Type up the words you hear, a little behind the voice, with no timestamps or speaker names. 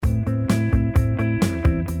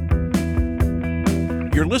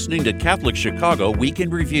You're listening to Catholic Chicago Week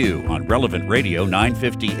in Review on Relevant Radio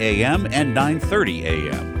 950 AM and 930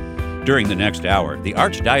 AM. During the next hour, the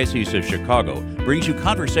Archdiocese of Chicago brings you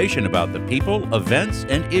conversation about the people, events,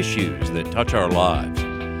 and issues that touch our lives.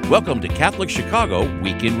 Welcome to Catholic Chicago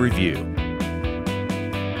Week in Review.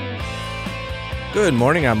 Good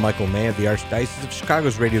morning, I'm Michael May of the Archdiocese of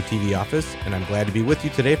Chicago's Radio TV office, and I'm glad to be with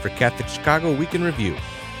you today for Catholic Chicago Week in Review.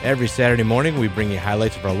 Every Saturday morning, we bring you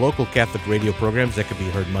highlights of our local Catholic radio programs that can be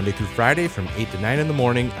heard Monday through Friday from 8 to 9 in the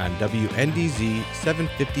morning on WNDZ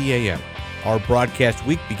 750 AM. Our broadcast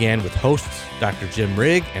week began with hosts Dr. Jim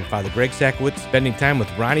Rigg and Father Greg Sakowicz spending time with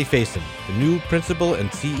Ronnie Faison, the new principal and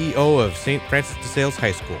CEO of St. Francis de Sales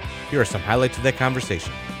High School. Here are some highlights of that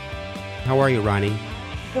conversation. How are you, Ronnie?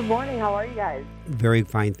 Good morning. How are you guys? Very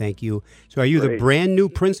fine, thank you. So are you Great. the brand new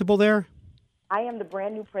principal there? I am the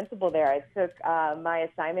brand new principal there. I took my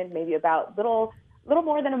assignment maybe about little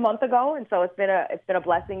more than a month ago, and so it's been a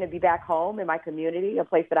blessing to be back home in my community, a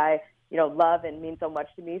place that I love and means so much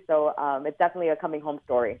to me. So it's definitely a coming home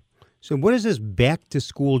story. So what is this back to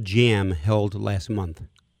school jam held last month?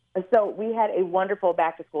 So we had a wonderful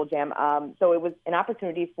back to school jam. So it was an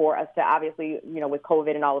opportunity for us to obviously, with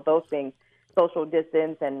COVID and all of those things, social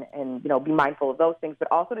distance and be mindful of those things, but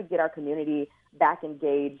also to get our community back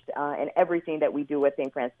engaged in everything that we do at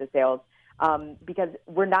St. Francis de Sales, because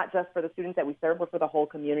we're not just for the students that we serve, we're for the whole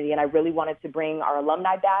community. And I really wanted to bring our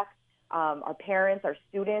alumni back, our parents, our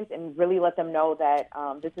students, and really let them know that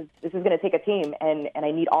this is going to take a team, and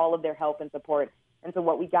I need all of their help and support. And so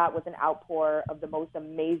what we got was an outpour of the most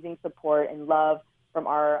amazing support and love from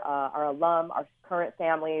our alum, our current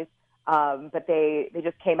families. But they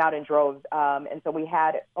just came out in droves. And so we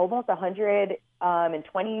had almost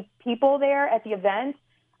 120 people there at the event.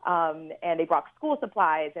 And they brought school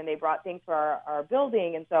supplies and they brought things for our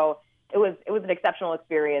building. And so it was an exceptional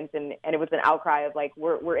experience. And it was an outcry of like,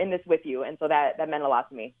 we're in this with you. And so that meant a lot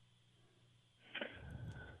to me.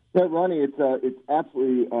 Yeah, Ronnie, it's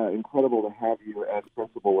absolutely incredible to have you as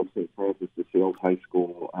principal of St. Francis de Sales High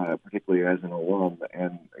School, particularly as an alum.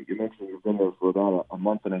 And you mentioned you've been there for about a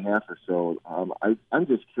month and a half or so. I'm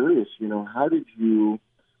just curious, how did you,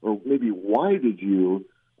 or maybe why did you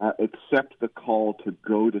accept the call to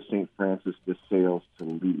go to St. Francis de Sales to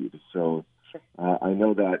lead? So I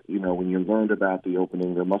know that, when you learned about the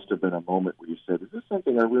opening, there must have been a moment where you said, is this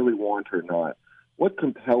something I really want or not? What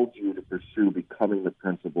compelled you to pursue becoming the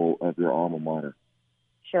principal of your alma mater?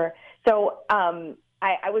 Sure. So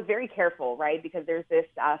I was very careful, right, because there's this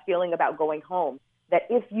feeling about going home that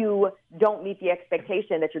if you don't meet the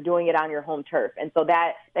expectation that you're doing it on your home turf. And so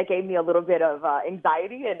that gave me a little bit of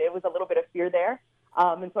anxiety, and it was a little bit of fear there.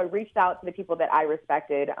 And so I reached out to the people that I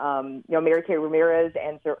respected. Mary Kay Ramirez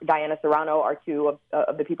and Diana Serrano are two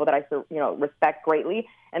of the people that I respect greatly,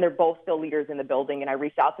 and they're both still leaders in the building. And I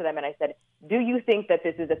reached out to them and I said, do you think that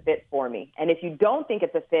this is a fit for me? And if you don't think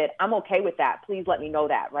it's a fit, I'm okay with that. Please let me know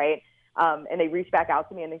that, right? And they reached back out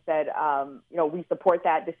to me and they said, we support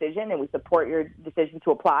that decision and we support your decision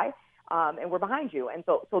to apply, and we're behind you. And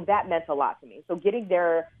so that meant a lot to me. So getting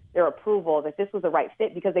their approval that this was the right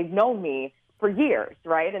fit, because they've known me for years,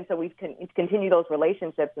 right? And so we've continued those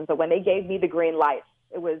relationships. And so when they gave me the green light,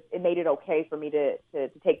 it made it okay for me to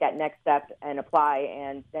take that next step and apply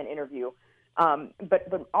and then interview.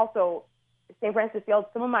 But also, St. Francis de Sales,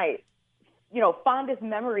 some of my fondest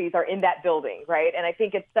memories are in that building, right? And I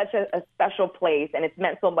think it's such a special place, and it's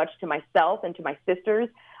meant so much to myself and to my sisters.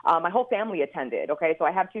 My whole family attended, okay? So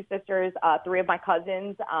I have two sisters, three of my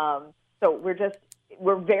cousins. So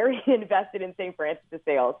we're very invested in St. Francis de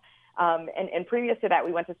Sales. And previous to that,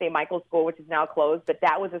 we went to St. Michael's School, which is now closed, but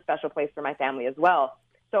that was a special place for my family as well.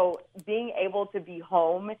 So being able to be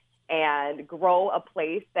home and grow a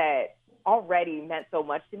place that already meant so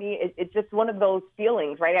much to me, it's just one of those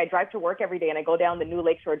feelings, right? I drive to work every day and I go down the new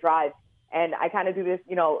Lakeshore Drive and I kind of do this,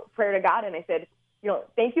 prayer to God. And I said,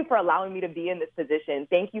 thank you for allowing me to be in this position.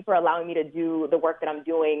 Thank you for allowing me to do the work that I'm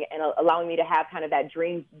doing and allowing me to have kind of that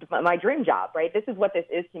my dream job, right? This is what this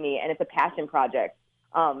is to me, and it's a passion project.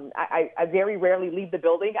 I very rarely leave the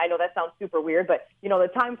building. I know that sounds super weird, but, the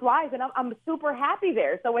time flies and I'm super happy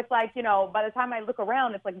there. So it's like, by the time I look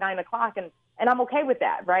around, it's like 9 o'clock and I'm okay with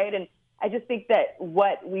that, right? And I just think that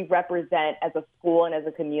what we represent as a school and as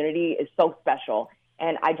a community is so special.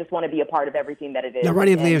 And I just want to be a part of everything that it is. Now,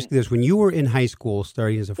 Ronnie, let me ask you this. When you were in high school,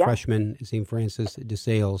 starting as a freshman at St. Francis de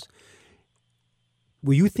Sales,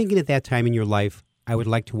 were you thinking at that time in your life, I would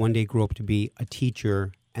like to one day grow up to be a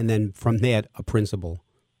teacher and then from that, a principal?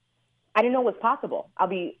 I didn't know it was possible. I'll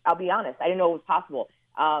be honest. I didn't know it was possible.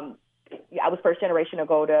 I was first generation to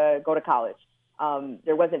go to college.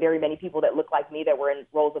 There wasn't very many people that looked like me that were in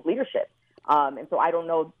roles of leadership. And so I don't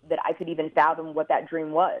know that I could even fathom what that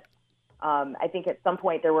dream was. I think at some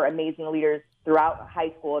point there were amazing leaders throughout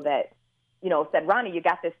high school that, said, Ronnie, you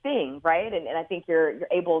got this thing, right? And I think you're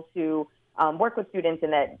able to work with students,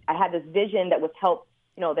 and that I had this vision that was helped,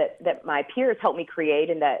 that my peers helped me create,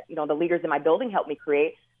 and that, the leaders in my building helped me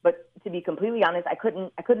create. But to be completely honest, I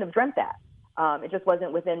couldn't have dreamt that. It just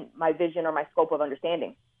wasn't within my vision or my scope of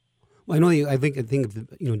understanding. Well, I think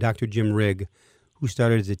of Dr. Jim Rigg, who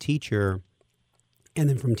started as a teacher, and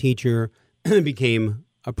then from teacher became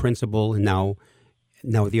a principal, and now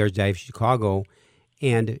at the Archdiocese of Chicago.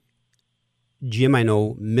 And Jim, I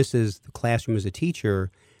know, misses the classroom as a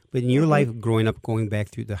teacher, but in your life growing up, going back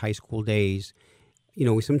through the high school days,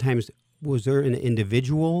 sometimes was there an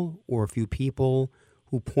individual or a few people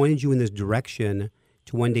who pointed you in this direction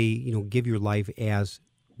to one day, give your life as,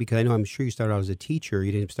 because I know I'm sure you started out as a teacher,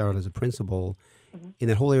 you didn't start out as a principal, in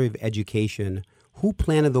that whole area of education. Who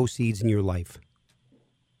planted those seeds in your life?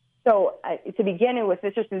 So to begin, it was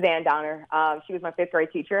Sister Suzanne Donner. She was my fifth grade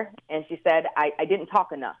teacher, and she said I didn't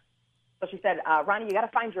talk enough. So she said, Ronnie, you got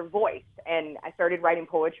to find your voice. And I started writing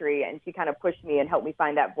poetry, and she kind of pushed me and helped me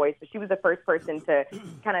find that voice. So she was the first person to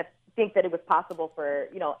kind of think that it was possible for,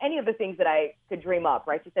 any of the things that I could dream up,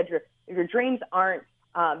 right? She said, your dreams aren't,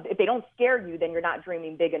 if they don't scare you, then you're not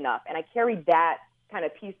dreaming big enough. And I carried that kind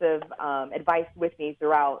of piece of advice with me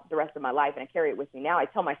throughout the rest of my life, and I carry it with me now. I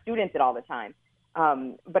tell my students it all the time.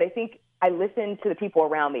 But I think I listened to the people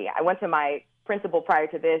around me. I went to my principal prior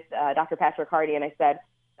to this, Dr. Patrick Hardy, and I said,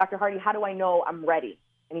 Dr. Hardy, how do I know I'm ready?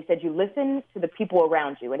 And he said, you listen to the people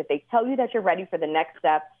around you. And if they tell you that you're ready for the next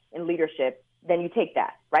step in leadership, then you take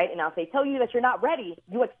that, right? And now if they tell you that you're not ready,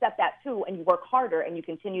 you accept that too, and you work harder and you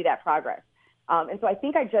continue that progress. And so I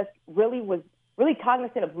think I just really was really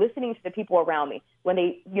cognizant of listening to the people around me when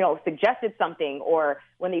they, suggested something, or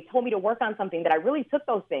when they told me to work on something, that I really took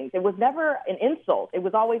those things. It was never an insult. It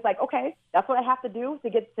was always like, okay, that's what I have to do to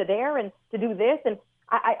get to there and to do this. And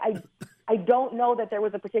I don't know that there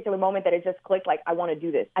was a particular moment that it just clicked, like, I want to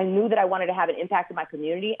do this. I knew that I wanted to have an impact in my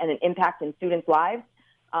community and an impact in students' lives,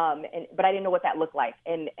 but I didn't know what that looked like.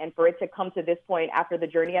 And for it to come to this point after the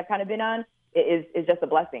journey I've kind of been on is just a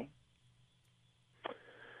blessing.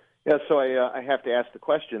 Yeah, so I have to ask the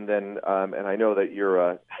question then, and I know that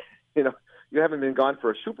you're, you haven't been gone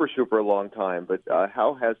for a super long time, but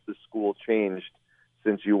how has the school changed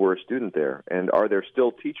since you were a student there? And are there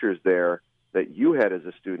still teachers there that you had as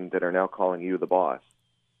a student that are now calling you the boss?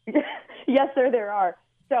 Yes, sir, there are.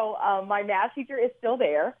 So my math teacher is still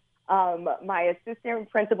there. My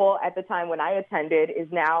assistant principal at the time when I attended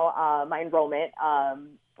is now my enrollment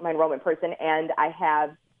person, and I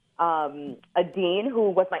have a dean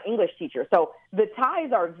who was my English teacher. So the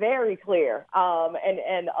ties are very clear,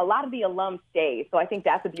 and a lot of the alum stay. So I think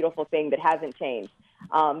that's a beautiful thing that hasn't changed.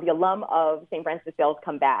 The alum of St. Francis de Sales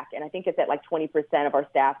come back, and I think it's at like 20% of our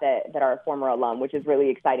staff that are former alum, which is really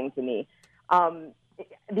exciting to me.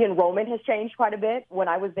 The enrollment has changed quite a bit. When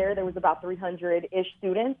I was there was about 300-ish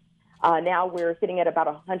students. Now we're sitting at about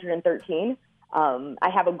 113. I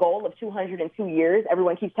have a goal of 200 in 2 years.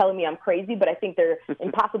 Everyone keeps telling me I'm crazy, but I think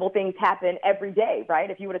impossible things happen every day, right?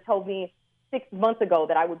 If you would have told me 6 months ago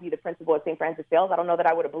that I would be the principal at St. Francis de Sales, I don't know that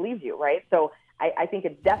I would have believed you, right? So I think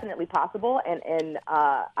it's definitely possible, and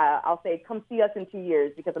I'll say come see us in 2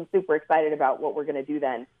 years, because I'm super excited about what we're going to do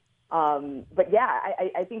then. But yeah,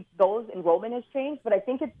 I think those enrollment has changed, but I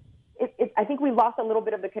think I think we lost a little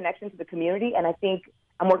bit of the connection to the community, and I think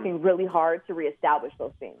I'm working really hard to reestablish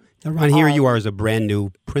those things. Now, Ron, here you are as a brand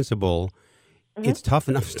new principal. Mm-hmm. It's tough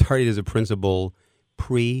enough starting as a principal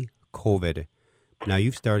pre-COVID. Now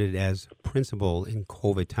you've started as principal in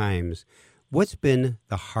COVID times. What's been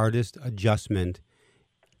the hardest adjustment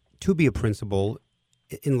to be a principal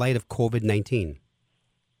in light of COVID-19?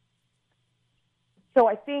 So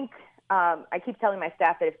I think I keep telling my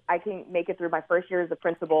staff that if I can make it through my first year as a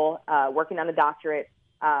principal, working on the doctorate,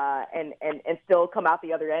 and still come out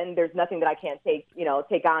the other end, there's nothing that I can't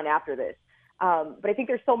take on after this. But I think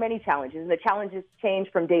there's so many challenges, and the challenges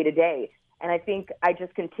change from day to day. And I think I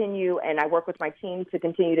just continue, and I work with my team to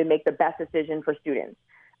continue to make the best decision for students.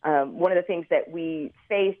 One of the things that we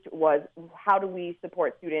faced was, how do we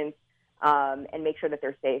support students and make sure that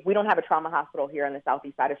they're safe? We don't have a trauma hospital here on the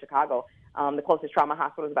southeast side of Chicago. The closest trauma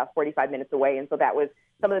hospital is about 45 minutes away, and so that was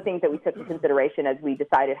some of the things that we took into consideration as we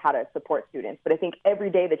decided how to support students. But I think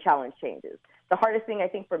every day the challenge changes. The hardest thing, I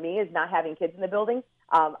think, for me is not having kids in the building.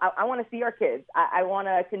 I want to see our kids. I want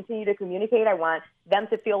to continue to communicate. I want them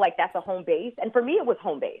to feel like that's a home base, and for me it was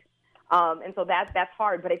home base. And so that's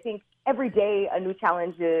hard. But I think every day a new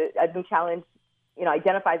challenge identifies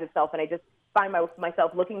itself, and I just find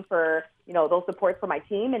myself looking for, those supports for my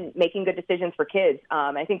team and making good decisions for kids.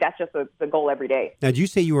 I think that's just the goal every day. Now, did you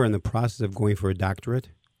say you were in the process of going for a doctorate?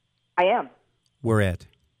 I am. Where at?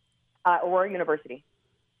 Aurora University.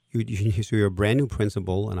 So you're a brand new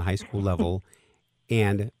principal on a high school level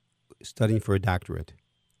and studying for a doctorate.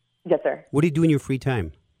 Yes, sir. What do you do in your free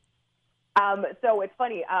time? So it's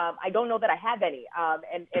funny. I don't know that I have any.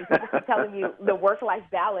 And people keep telling me the work-life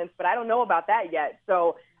balance, but I don't know about that yet.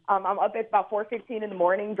 So I'm up at about 4:15 in the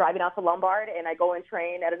morning, driving out to Lombard, and I go and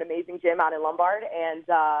train at an amazing gym out in Lombard, and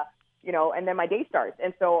and then my day starts.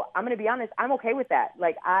 And so I'm going to be honest, I'm okay with that.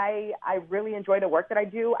 Like I really enjoy the work that I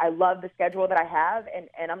do. I love the schedule that I have,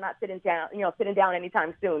 and I'm not sitting down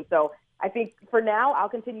anytime soon. So I think for now I'll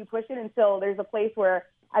continue pushing until there's a place where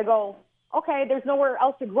I go, okay, there's nowhere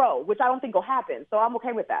else to grow, which I don't think will happen. So I'm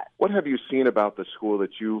okay with that. What have you seen about the school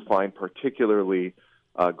that you find particularly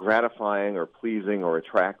gratifying or pleasing or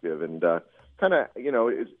attractive? And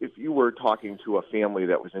if you were talking to a family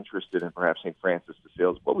that was interested in perhaps St. Francis de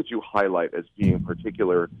Sales, what would you highlight as being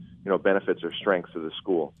particular, benefits or strengths of the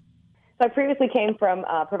school? So I previously came from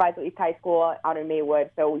Proviso East High School out in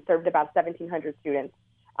Maywood. So we served about 1,700 students.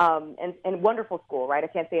 And wonderful school, right? I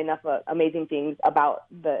can't say enough amazing things about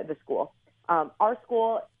the school. Our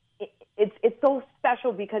school, it's so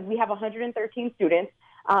special because we have 113 students,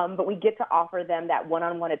 but we get to offer them that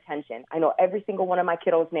one-on-one attention. I know every single one of my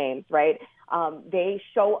kiddos' names, right? They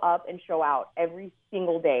show up and show out every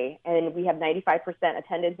single day, and we have 95%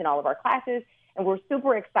 attendance in all of our classes, and we're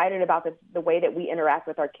super excited about the way that we interact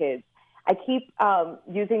with our kids. I keep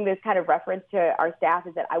using this kind of reference to our staff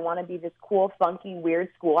is that I want to be this cool, funky, weird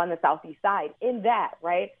school on the Southeast side. In that,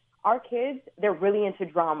 right, our kids, they're really into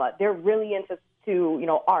drama. They're really into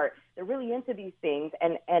art. They're really into these things.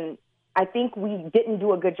 And I think we didn't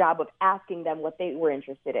do a good job of asking them what they were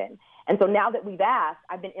interested in. And so now that we've asked,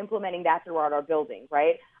 I've been implementing that throughout our building,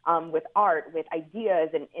 right, with art, with ideas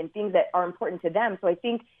and things that are important to them. So I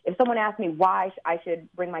think if someone asked me why I should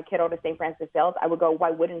bring my kiddo to St. Francis de Sales, I would go,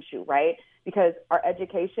 why wouldn't you, right? Because our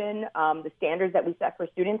education, the standards that we set for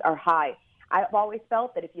students are high. I've always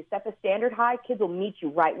felt that if you set the standard high, kids will meet you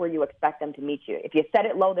right where you expect them to meet you. If you set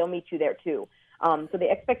it low, they'll meet you there too. So the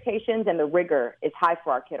expectations and the rigor is high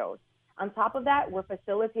for our kiddos. On top of that, we're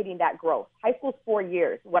facilitating that growth. High school's 4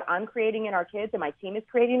 years. What I'm creating in our kids and my team is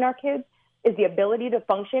creating in our kids is the ability to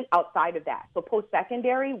function outside of that. So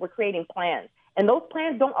post-secondary, we're creating plans. And those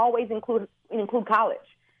plans don't always include college,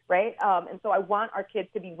 right? And so I want our kids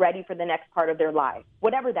to be ready for the next part of their lives,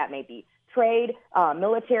 whatever that may be, trade,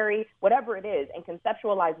 military, whatever it is, and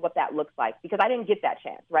conceptualize what that looks like. Because I didn't get that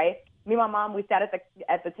chance, right? Me and my mom, we sat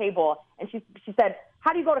at the table, and she said,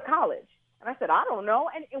 how do you go to college? And I said, I don't know.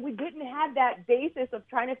 And we didn't have that basis of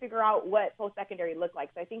trying to figure out what post-secondary looked like.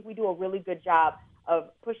 So I think we do a really good job of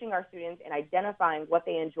pushing our students and identifying what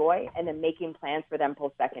they enjoy and then making plans for them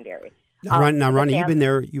post-secondary. Now, Ronnie, you've been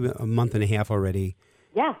there a month and a half already.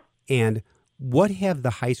 Yeah. And what have the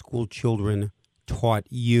high school children taught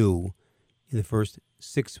you in the first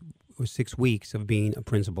 6 weeks of being a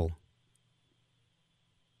principal?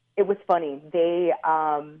 It was funny. They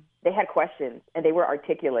had questions, and they were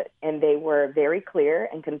articulate, and they were very clear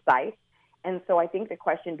and concise. And so I think the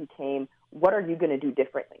question became, what are you going to do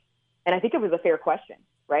differently? And I think it was a fair question,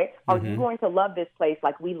 right? Are you going to love this place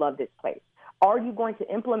like we love this place? Are you going to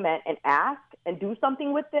implement and ask and do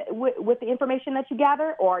something with the information that you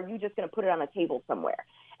gather, or are you just going to put it on a table somewhere?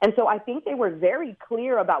 And so I think they were very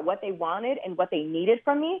clear about what they wanted and what they needed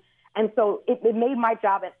from me. And so it made my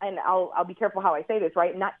job, and I'll be careful how I say this,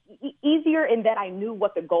 right, not easier in that I knew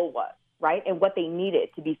what the goal was, right, and what they needed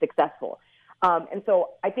to be successful. And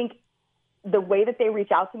so I think the way that they reach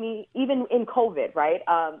out to me, even in COVID, right,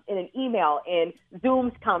 in an email, in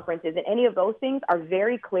Zoom conferences, and any of those things are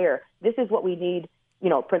very clear. This is what we need,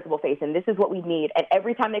 Principal Faison. This is what we need. And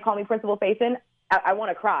every time they call me Principal Faison, I want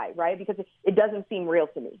to cry, right, because it doesn't seem real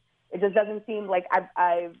to me. It just doesn't seem like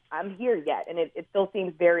I'm here yet, and it still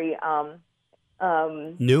seems very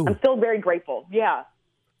new. I'm still very grateful. Yeah.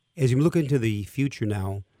 As you look into the future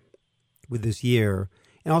now, with this year,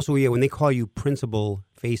 and also when they call you Principal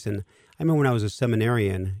Faison, I remember when I was a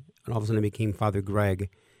seminarian, and all of a sudden I became Father Greg.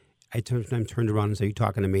 I turned around and said, "Are you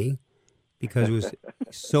talking to me?" Because it was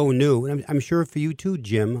so new, and I'm sure for you too,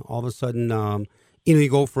 Jim. All of a sudden, you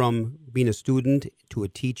go from being a student to a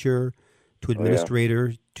teacher to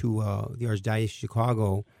administrator to the Archdiocese of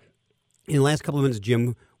Chicago. In the last couple of minutes,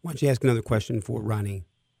 Jim, why don't you ask another question for Ronnie?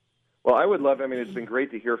 Well, I would love, it's been great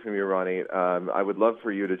to hear from you, Ronnie. I would love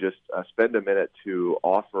for you to just spend a minute to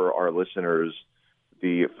offer our listeners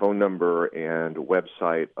the phone number and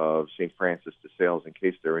website of St. Francis de Sales in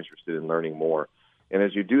case they're interested in learning more. And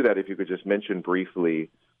as you do that, if you could just mention briefly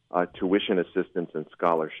tuition assistance and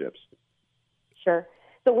scholarships. Sure.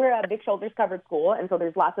 So we're a Big Shoulders covered school, and so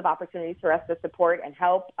there's lots of opportunities for us to support and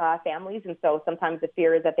help families. And so sometimes the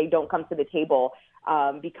fear is that they don't come to the table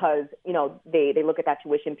because, they look at that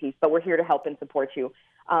tuition piece. But we're here to help and support you.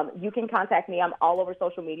 You can contact me. I'm all over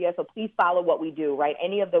social media, so please follow what we do, right?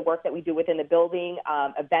 Any of the work that we do within the building,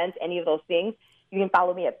 events, any of those things, you can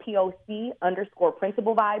follow me at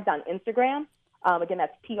POC_Principal Vibes on Instagram. Again,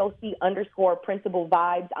 that's POC_Principal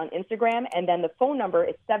Vibes on Instagram. And then the phone number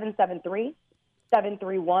is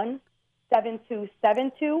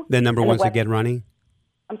 773-731-7272. The number once again, Ronnie?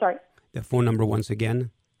 I'm sorry? The phone number once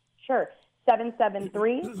again? Sure.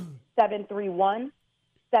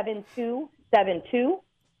 773-731-7272.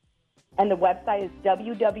 And the website is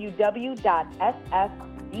www.ssdshs.org.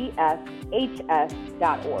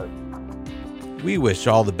 We wish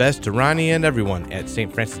all the best to Ronnie and everyone at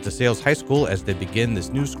St. Francis de Sales High School as they begin this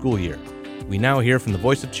new school year. We now hear from the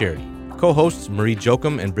Voice of Charity. Co-hosts Marie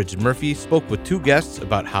Jokum and Bridget Murphy spoke with two guests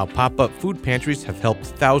about how pop-up food pantries have helped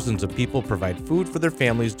thousands of people provide food for their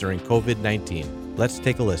families during COVID-19. Let's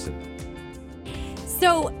take a listen.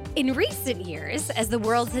 So, in recent years, as the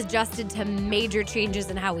world has adjusted to major changes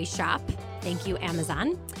in how we shop, thank you,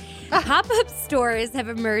 Amazon, pop-up stores have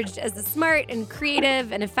emerged as a smart and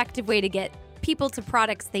creative and effective way to get people to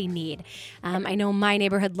products they need. I know my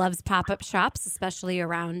neighborhood loves pop-up shops, especially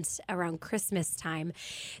around Christmas time.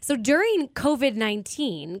 So during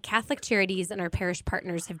COVID-19, Catholic Charities and our parish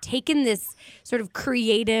partners have taken this sort of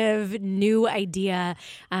creative new idea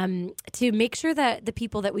to make sure that the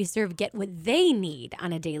people that we serve get what they need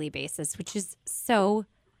on a daily basis, which is so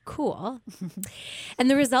cool.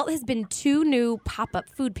 And the result has been two new pop-up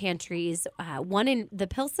food pantries, one in the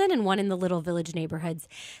Pilsen and one in the Little Village neighborhoods,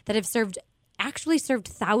 that have served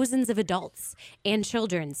thousands of adults and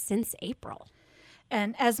children since April.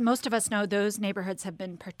 And as most of us know, those neighborhoods have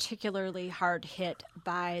been particularly hard hit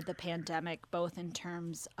by the pandemic, both in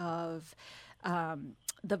terms of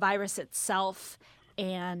the virus itself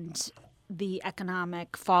and the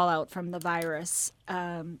economic fallout from the virus.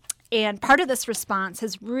 And part of this response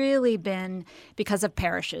has really been because of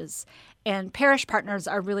parishes. And parish partners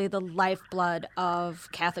are really the lifeblood of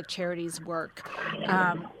Catholic Charities' work.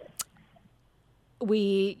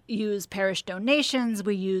 We use parish donations,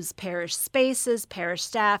 we use parish spaces, parish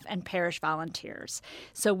staff, and parish volunteers.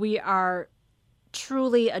 So we are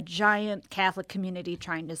truly a giant Catholic community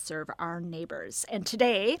trying to serve our neighbors. And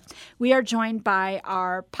today we are joined by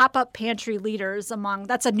our pop-up pantry leaders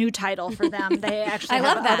that's a new title for them. They actually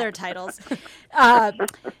have other titles.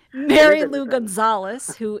 Mary Lou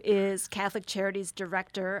Gonzalez, who is Catholic Charities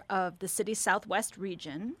Director of the City Southwest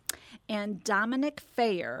region, and Dominic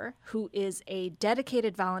Fayer, who is a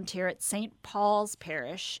dedicated volunteer at St. Paul's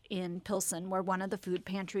Parish in Pilsen, where one of the food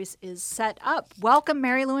pantries is set up. Welcome,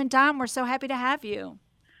 Mary Lou and Dom. We're so happy to have you.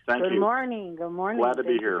 Thank you. Good morning. Good morning. Glad to be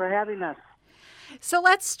Thank here. you for having us. So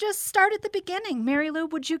let's just start at the beginning. Mary Lou,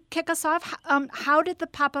 would you kick us off? How did the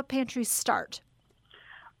pop-up pantry start?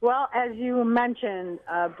 Well, as you mentioned,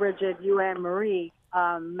 Bridget, you and Marie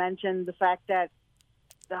mentioned the fact that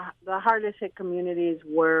the hardest hit communities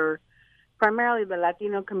were primarily the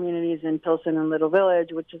Latino communities in Pilsen and Little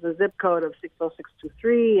Village, which is a zip code of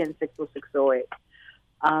 60623 and 60608.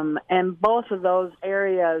 And both of those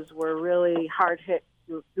areas were really hard hit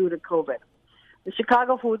due to COVID. The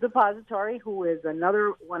Chicago Food Depository, who is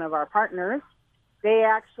another one of our partners, they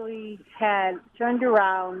actually had turned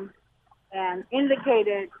around and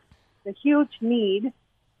indicated the huge need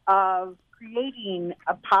of creating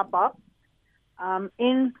a pop-up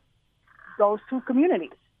in those two communities.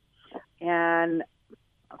 And,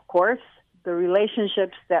 of course, the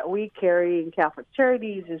relationships that we carry in Catholic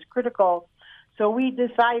Charities is critical. So we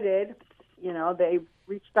decided, they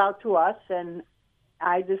reached out to us, and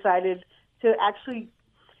I decided to actually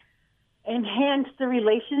enhance the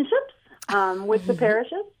relationships with the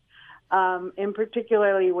parishes, and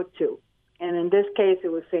particularly with two. And in this case, it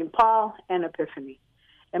was St. Paul and Epiphany.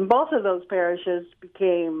 And both of those parishes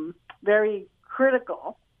became very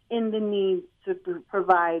critical in the need to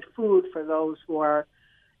provide food for those who are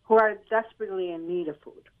desperately in need of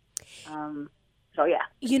food. So, yeah,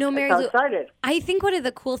 Mary that's how Lou, it started. I think one of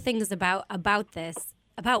the cool things about this,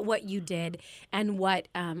 about what you did and what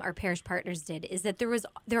our parish partners did, is that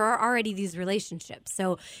there are already these relationships.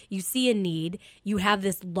 So you see a need, you have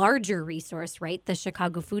this larger resource, right? The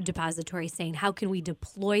Chicago Food Depository saying, how can we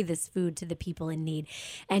deploy this food to the people in need?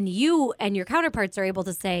 And you and your counterparts are able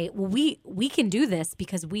to say, well, we can do this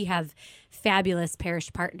because we have fabulous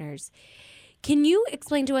parish partners. Can you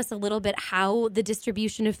explain to us a little bit how the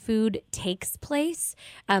distribution of food takes place?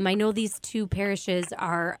 I know these two parishes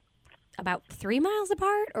are about 3 miles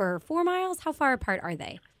apart or 4 miles. How far apart are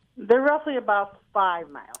they? They're roughly about 5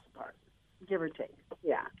 miles apart, give or take.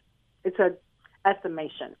 Yeah, it's an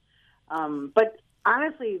estimation. But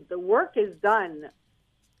honestly, the work is done.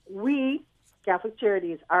 We, Catholic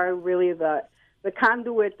Charities, are really the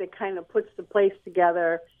conduit that kind of puts the place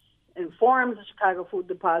together, informs the Chicago Food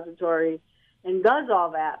Depository, and does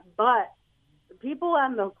all that. But the people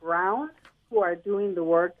on the ground who are doing the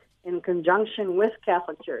work in conjunction with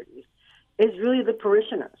Catholic Charities is really the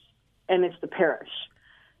parishioners, and it's the parish.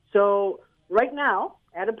 So right now,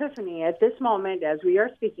 at Epiphany, at this moment, as we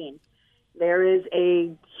are speaking, there is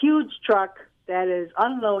a huge truck that is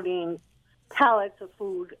unloading pallets of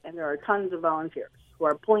food, and there are tons of volunteers who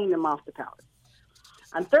are pulling them off the pallets.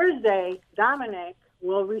 On Thursday, Dominic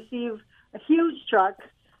will receive a huge truck,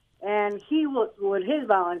 and he will, with his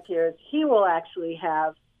volunteers, he will actually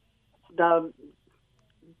have the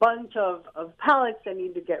bunch of pallets that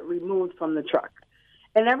need to get removed from the truck.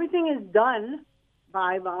 And everything is done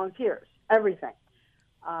by volunteers, everything.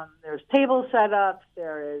 There's table setups,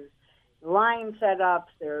 there is line setups,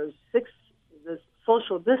 there's the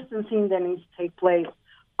social distancing that needs to take place.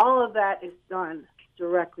 All of that is done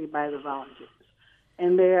directly by the volunteers.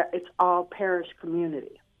 And it's all parish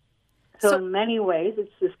community. So in many ways,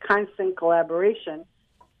 it's this constant collaboration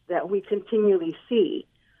that we continually see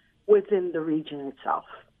within the region itself.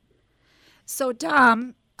 So,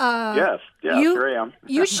 Dom, yes, here I am.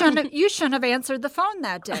 you shouldn't have answered the phone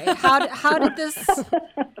that day. How did this?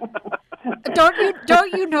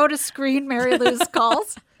 Don't you know to screen Mary Lou's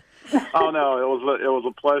calls? Oh no, it was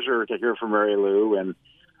a pleasure to hear from Mary Lou, and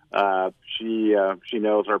she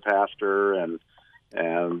knows our pastor, and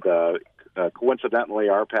coincidentally,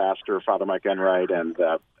 our pastor, Father Mike Enright, and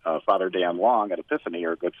Father Dan Long at Epiphany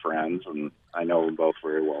are good friends, and I know them both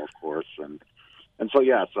very well, of course, and so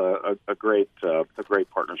yes, a great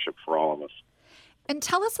partnership for all of us. And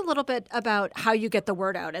tell us a little bit about how you get the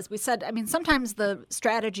word out. As we said, I mean, sometimes the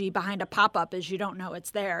strategy behind a pop-up is you don't know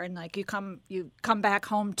it's there, and like you come back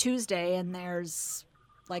home Tuesday and there's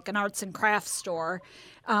like an arts and crafts store.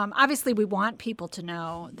 Obviously, we want people to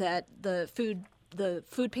know that the food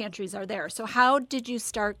pantries are there. So how did you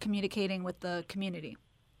start communicating with the community?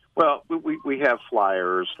 Well, we have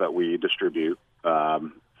flyers that we distribute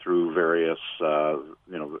through various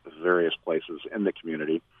places in the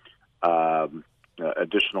community.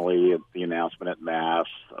 Additionally, the announcement at Mass,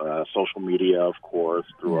 social media, of course,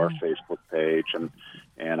 through our Facebook page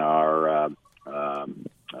and our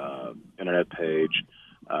internet page.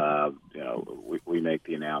 We make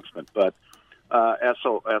the announcement. But as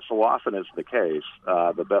so often is the case,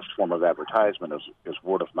 the best form of advertisement is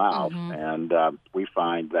word of mouth, and we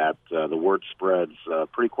find that the word spreads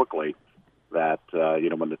pretty quickly. That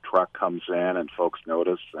when the truck comes in and folks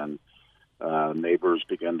notice, and neighbors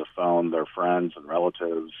begin to phone their friends and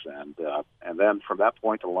relatives, and then from that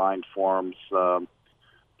point the line forms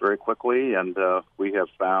very quickly. And we have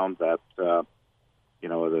found that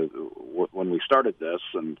when we started this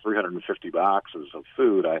and 350 boxes of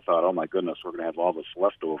food, I thought, oh my goodness, we're going to have all this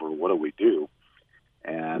left over. What do we do?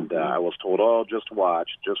 And I was told, oh, just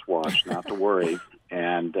watch, not to worry.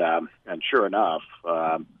 And sure enough,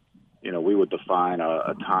 we would define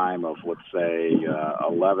a time of, let's say,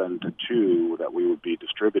 11 to 2 that we would be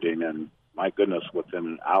distributing. And my goodness, within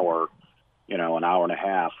an hour and a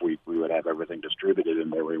half, we would have everything distributed.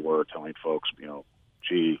 And there we were telling folks,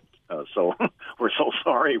 so we're so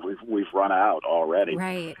sorry, we've run out already.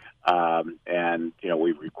 Right. And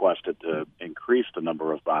we requested to increase the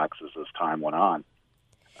number of boxes as time went on.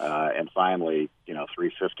 And finally,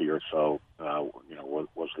 350 or so,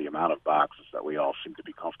 was the amount of boxes that we all seemed to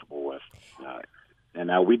be comfortable with. And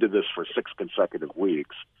now we did this for 6 consecutive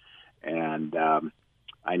weeks, and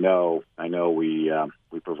I know we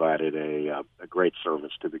provided a great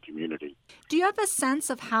service to the community. Do you have a sense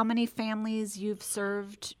of how many families you've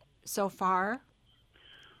served so far?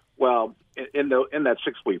 Well, in that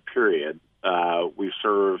 6-week period, we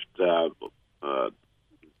served.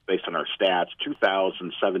 Based on our stats,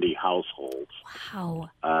 2,070 households. Wow.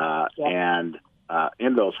 And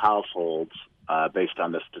in those households, based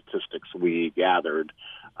on the statistics we gathered,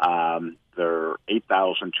 there are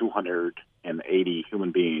 8,280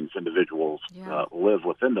 human beings, individuals, live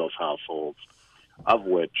within those households, of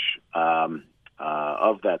which, of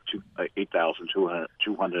that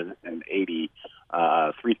 8,280,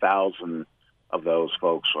 3,000 of those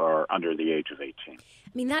folks are under the age of 18. I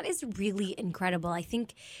mean, that is really incredible. I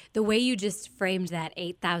think the way you just framed that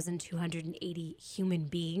 8,280 human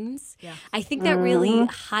beings, I think that really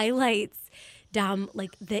highlights, Dom,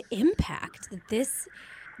 like the impact that this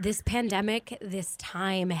pandemic, this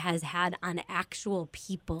time has had on actual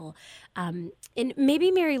people. And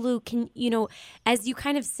maybe, Mary Lou, can, as you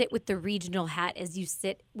kind of sit with the regional hat, as you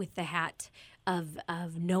sit with the hat of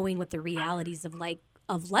knowing what the realities of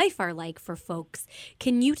life are like for folks,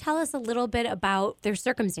 can you tell us a little bit about their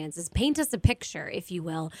circumstances? Paint us a picture, if you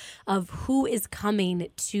will, of who is coming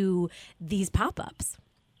to these pop-ups.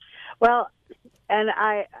 Well, and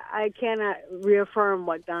I cannot reaffirm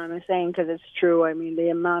what Don is saying because it's true. I mean, the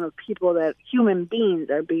amount of people that human beings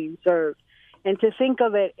are being served. And to think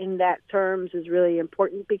of it in that terms is really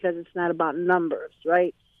important because it's not about numbers,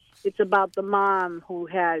 right? It's about the mom who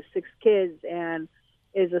has 6 kids and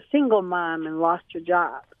is a single mom and lost her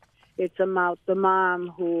job. It's about the mom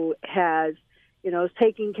who has, is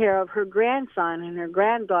taking care of her grandson and her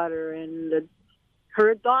granddaughter, and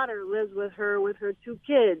her daughter lives with her 2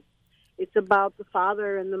 kids. It's about the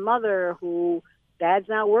father and the mother who dad's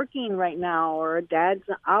not working right now or dad's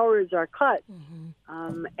hours are cut,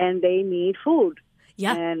 and they need food.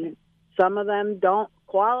 Yeah. And some of them don't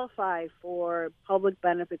qualify for public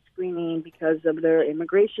benefit screening because of their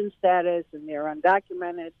immigration status and they're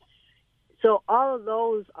undocumented. So all of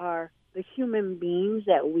those are the human beings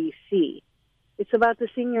that we see. It's about the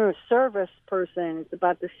senior service person. It's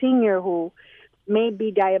about the senior who may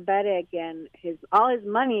be diabetic and all his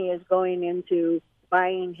money is going into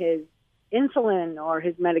buying his insulin or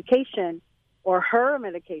his medication or her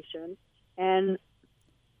medication, and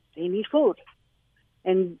they need food.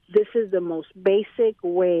 And this is the most basic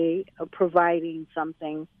way of providing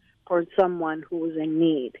something for someone who is in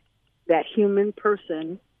need. That human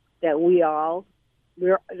person that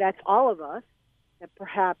that's all of us, that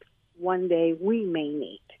perhaps one day we may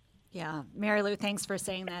need. Yeah. Mary Lou, thanks for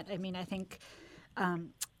saying that. I mean, I think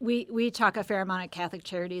we talk a fair amount at Catholic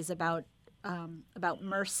Charities about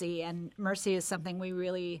mercy, and mercy is something we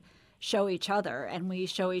really show each other, and we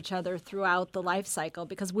show each other throughout the life cycle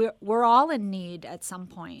because we're all in need at some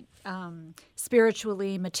point,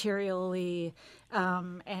 spiritually, materially,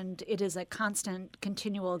 and it is a constant,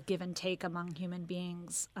 continual give and take among human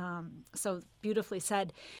beings. So beautifully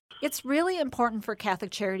said. It's really important for Catholic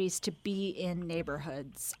Charities to be in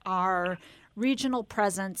neighborhoods. Our regional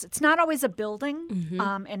presence, it's not always a building,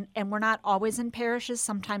 and we're not always in parishes.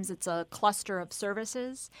 Sometimes it's a cluster of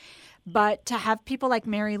services. But to have people like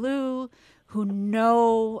Mary Lou who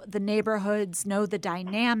know the neighborhoods, know the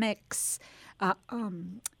dynamics,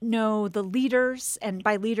 know the leaders, and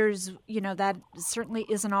by leaders, that certainly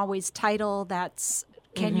isn't always title. That's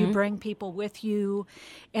can you bring people with you?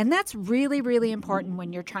 And that's really, really important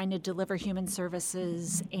when you're trying to deliver human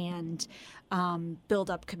services and build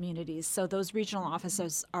up communities. So those regional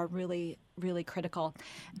offices are really, really critical.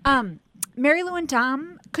 Mary Lou and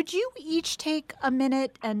Dom, could you each take a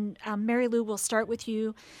minute? And Mary Lou, we'll start with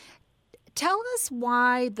you. Tell us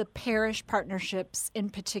why the parish partnerships in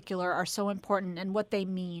particular are so important and what they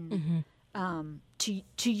mean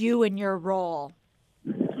to you and your role.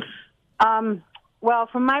 Well,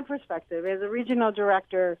 from my perspective as a regional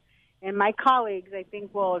director, and my colleagues I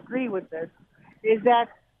think will agree with this, is that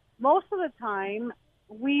most of the time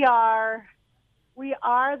we are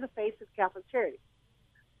the face of Catholic Charities.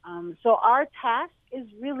 So our task is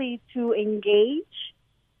really to engage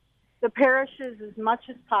the parishes as much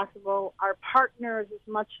as possible, our partners as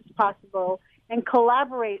much as possible, and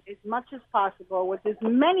collaborate as much as possible with as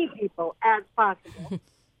many people as possible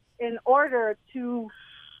in order to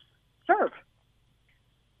serve.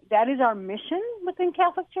 That is our mission within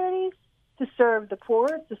Catholic Charities, to serve the poor,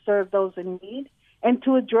 to serve those in need, and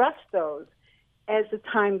to address those as the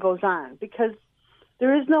time goes on, because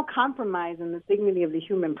there is no compromise in the dignity of the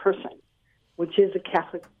human person, which is a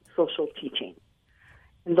Catholic social teaching.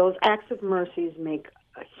 And those acts of mercy make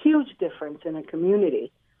a huge difference in a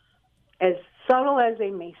community. As subtle as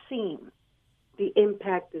they may seem, the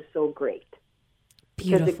impact is so great.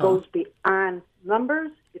 Beautiful. Because it goes beyond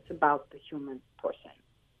numbers, it's about the human person.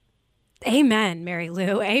 Amen, Mary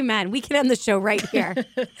Lou. Amen. We can end the show right here.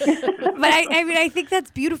 But I think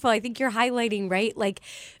that's beautiful. I think you're highlighting, right? Like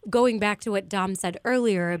going back to what Dom said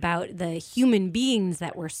earlier about the human beings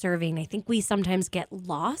that we're serving. I think we sometimes get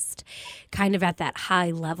lost kind of at that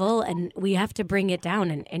high level, and we have to bring it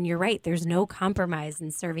down. And you're right. There's no compromise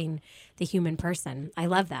in serving the human person. I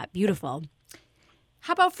love that. Beautiful.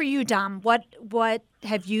 How about for you, Dom? What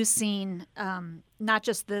have you seen, not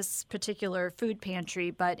just this particular food pantry,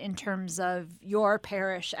 but in terms of your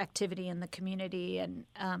parish activity in the community, and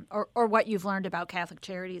or what you've learned about Catholic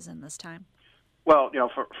Charities in this time? Well,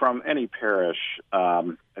 from any parish,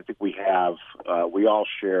 I think we all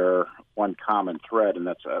share one common thread, and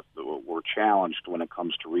that's we're challenged when it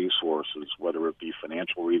comes to resources, whether it be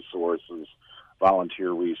financial resources,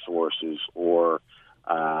 volunteer resources, or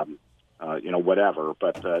whatever.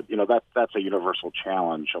 But that's a universal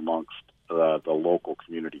challenge amongst the local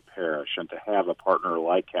community parish, and to have a partner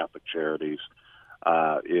like Catholic Charities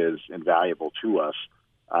is invaluable to us.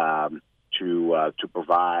 To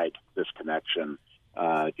provide this connection,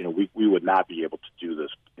 we would not be able to do this,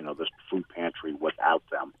 this food pantry without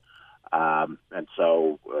them. And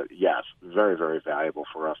so, yes, very, very valuable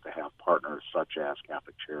for us to have partners such as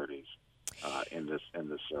Catholic Charities in this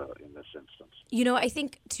instance. I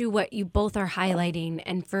think too what you both are highlighting,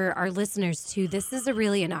 and for our listeners too, this is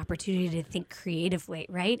really an opportunity to think creatively,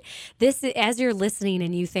 right? This, as you're listening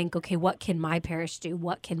and you think, okay, what can my parish do?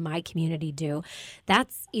 What can my community do?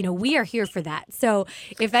 That's, we are here for that. So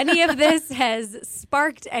if any of this has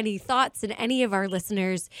sparked any thoughts in any of our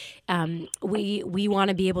listeners, we want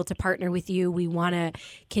to be able to partner with you. We want to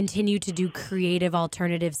continue to do creative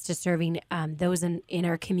alternatives to serving those in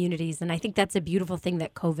our communities. And I think that's a beautiful thing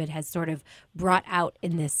that COVID has sort of brought out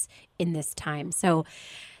in this time. So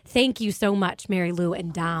thank you so much, Mary Lou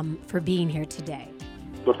and Dom, for being here today.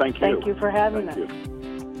 Well, thank you. Thank you for having us.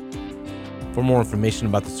 For more information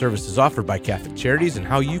about the services offered by Catholic Charities and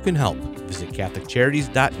how you can help, visit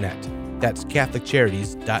CatholicCharities.net. That's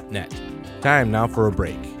CatholicCharities.net. Time now for a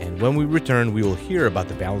break, and when we return, we will hear about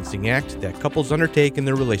the balancing act that couples undertake in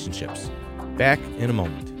their relationships. Back in a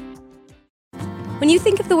moment. When you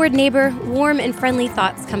think of the word neighbor, warm and friendly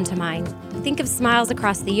thoughts come to mind. Think of smiles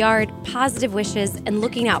across the yard, positive wishes, and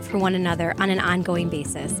looking out for one another on an ongoing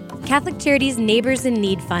basis. Catholic Charities' Neighbors in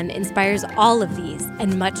Need Fund inspires all of these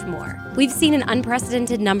and much more. We've seen an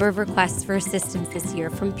unprecedented number of requests for assistance this year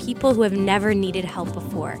from people who have never needed help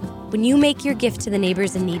before. When you make your gift to the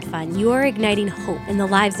Neighbors in Need Fund, you are igniting hope in the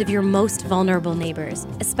lives of your most vulnerable neighbors,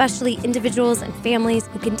 especially individuals and families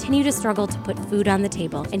who continue to struggle to put food on the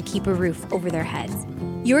table and keep a roof over their heads.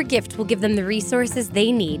 Your gift will give them the resources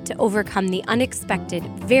they need to overcome the unexpected,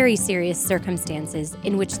 very serious circumstances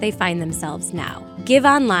in which they find themselves now. Give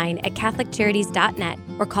online at CatholicCharities.net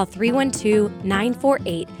or call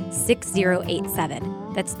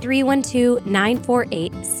 312-948-6087. That's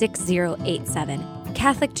 312-948-6087.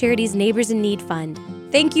 Catholic Charities Neighbors in Need Fund.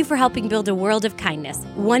 Thank you for helping build a world of kindness,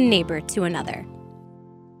 one neighbor to another.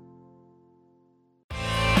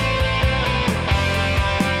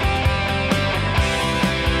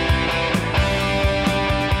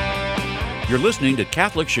 You're listening to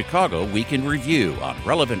Catholic Chicago Week in Review on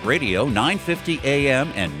Relevant Radio 950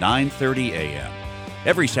 AM and 930 AM.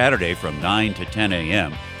 Every Saturday from 9 to 10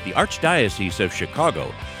 a.m., the Archdiocese of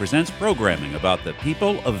Chicago presents programming about the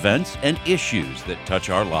people, events, and issues that touch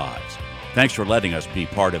our lives. Thanks for letting us be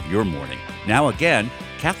part of your morning. Now again,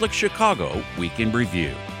 Catholic Chicago Week in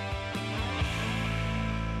Review.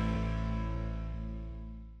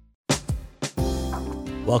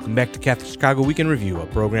 Welcome back to Catholic Chicago Week in Review, a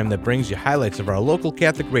program that brings you highlights of our local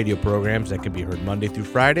Catholic radio programs that can be heard Monday through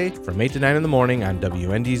Friday from 8 to 9 in the morning on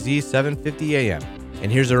WNDZ 750 AM. And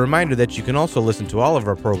here's a reminder that you can also listen to all of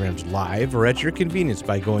our programs live or at your convenience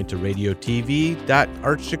by going to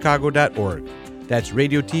radiotv.archchicago.org. That's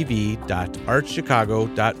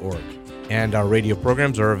radiotv.archchicago.org. And our radio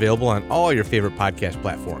programs are available on all your favorite podcast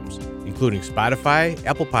platforms, including Spotify,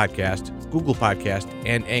 Apple Podcast, Google Podcast,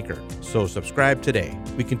 and Anchor. So subscribe today.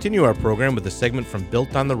 We continue our program with a segment from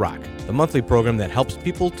Built on the Rock, the monthly program that helps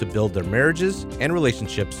people to build their marriages and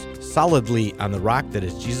relationships solidly on the rock that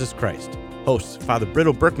is Jesus Christ. Hosts Father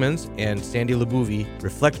Brito Berkmans and Sandy Labouvi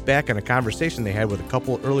reflect back on a conversation they had with a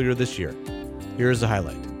couple earlier this year. Here is a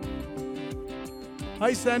highlight.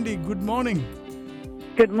 Hi, Sandy. Good morning.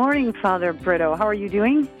 Good morning, Father Brito. How are you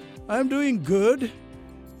doing? I'm doing good.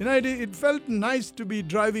 It felt nice to be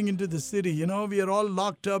driving into the city. We are all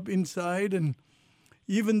locked up inside, and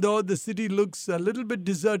even though the city looks a little bit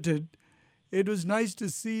deserted, it was nice to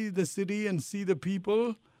see the city and see the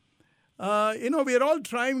people. We are all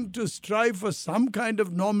trying to strive for some kind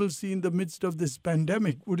of normalcy in the midst of this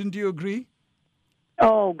pandemic. Wouldn't you agree?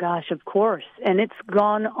 Oh, gosh, of course. And it's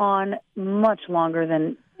gone on much longer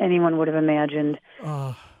than anyone would have imagined.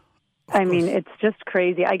 It's just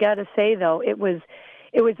crazy. I got to say, though, it was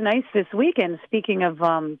nice this weekend. Speaking of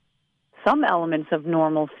some elements of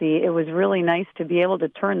normalcy, it was really nice to be able to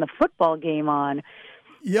turn the football game on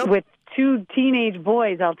with two teenage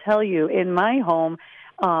boys, I'll tell you, in my home,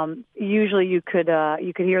 usually you could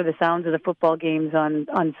hear the sounds of the football games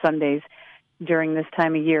on Sundays during this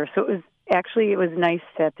time of year. So it was nice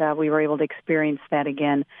that we were able to experience that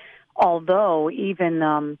again. Although even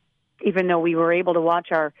though we were able to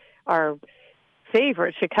watch our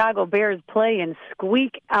favorite Chicago Bears play and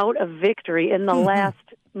squeak out a victory in the last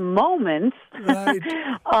moments, right.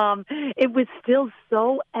 It was still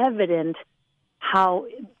so evident how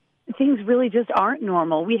things really just aren't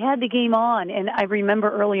normal. We had the game on, and I remember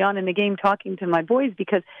early on in the game talking to my boys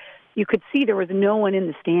because you could see there was no one in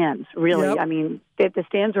the stands, really. Yep. I mean, the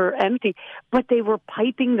stands were empty, but they were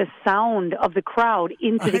piping the sound of the crowd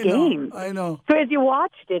into the game. I know. So as you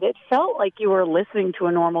watched it, it felt like you were listening to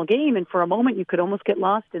a normal game, and for a moment you could almost get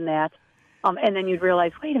lost in that. And then you'd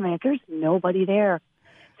realize, wait a minute, there's nobody there.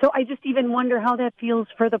 So I just even wonder how that feels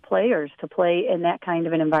for the players to play in that kind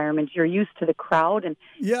of an environment. You're used to the crowd, and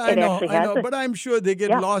I know. But I'm sure they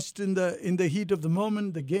get lost in the heat of the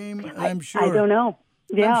moment, the game. I'm sure. I don't know.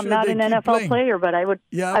 Yeah, I'm not an NFL player, but I would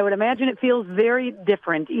imagine it feels very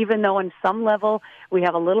different. Even though on some level we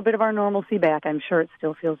have a little bit of our normalcy back, I'm sure it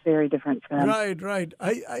still feels very different for them. Right.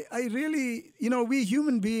 I really, we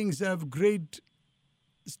human beings have great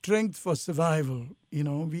strength for survival.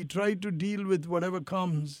 We try to deal with whatever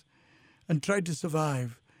comes and try to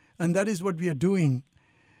survive. And that is what we are doing.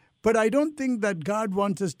 But I don't think that God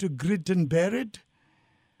wants us to grit and bear it.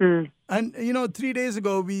 Mm. And, 3 days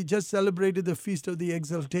ago, we just celebrated the Feast of the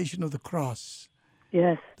Exaltation of the Cross.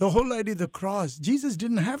 Yes. The whole idea of the cross. Jesus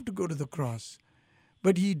didn't have to go to the cross,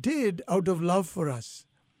 but he did out of love for us.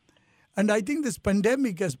 And I think this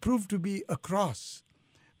pandemic has proved to be a cross.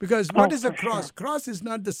 Because what is a cross? Sure. Cross is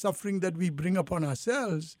not the suffering that we bring upon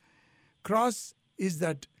ourselves. Cross is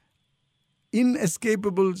that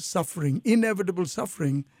inescapable suffering, inevitable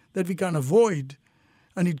suffering that we can't avoid,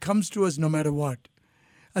 and it comes to us no matter what.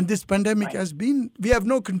 And this pandemic we have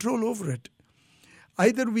no control over it.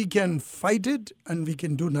 Either we can fight it and we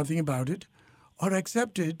can do nothing about it, or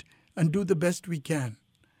accept it and do the best we can.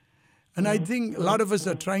 And I think a lot of us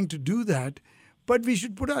are trying to do that, but we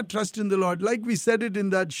should put our trust in the Lord. Like we said it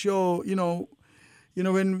in that show,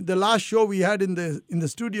 when the last show we had in the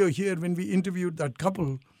studio here, when we interviewed that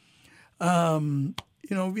couple,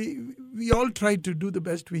 we all try to do the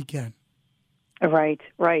best we can. Right.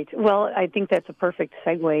 Well, I think that's a perfect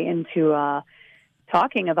segue into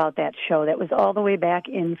talking about that show. That was all the way back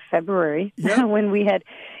in February when we had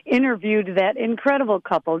interviewed that incredible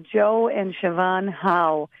couple, Joe and Siobhan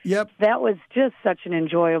Howe. Yep. That was just such an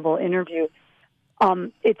enjoyable interview.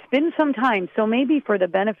 It's been some time, so maybe for the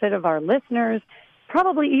benefit of our listeners,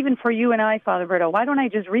 probably even for you and I, Father Brito, why don't I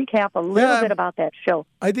just recap a little bit about that show?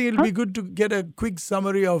 I think it'll be good to get a quick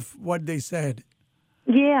summary of what they said.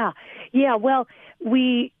 Yeah. Well,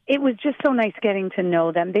 it was just so nice getting to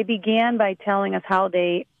know them. They began by telling us how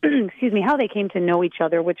they, how they came to know each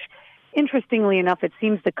other, which, interestingly enough, it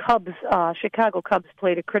seems the Cubs, Chicago Cubs,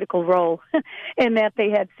 played a critical role in that they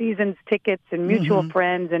had seasons tickets and mutual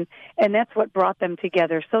friends, and that's what brought them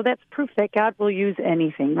together. So that's proof that God will use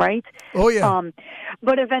anything, right? Oh, yeah.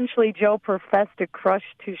 But eventually, Joe professed a crush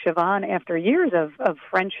to Siobhan after years of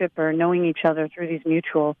friendship or knowing each other through these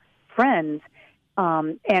mutual friends.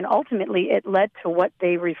 And ultimately, it led to what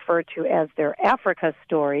they refer to as their Africa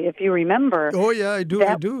story. If you remember. Oh, yeah, I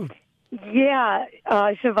do. Yeah,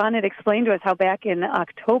 Siobhan had explained to us how back in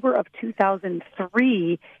October of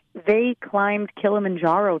 2003, they climbed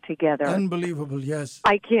Kilimanjaro together. Unbelievable, yes.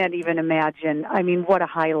 I can't even imagine. I mean, what a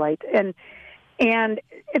highlight. And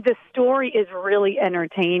the story is really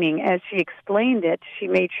entertaining. As she explained it, she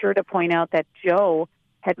made sure to point out that Joe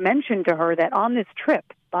had mentioned to her that on this trip,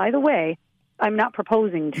 by the way, I'm not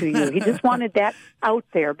proposing to you. He just wanted that out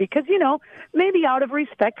there because, maybe out of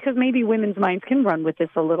respect, because maybe women's minds can run with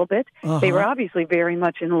this a little bit. Uh-huh. They were obviously very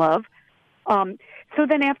much in love. So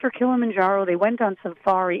then after Kilimanjaro, they went on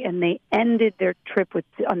safari and they ended their trip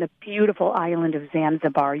on the beautiful island of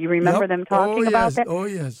Zanzibar. You remember them talking about that? Oh,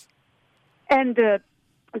 yes. And the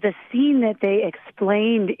scene that they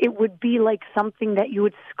explained, it would be like something that you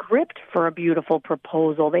would script for a beautiful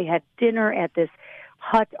proposal. They had dinner at this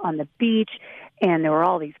hut on the beach, and there were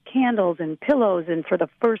all these candles and pillows, and for the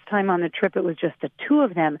first time on the trip, it was just the two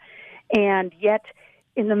of them. And yet,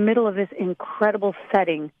 in the middle of this incredible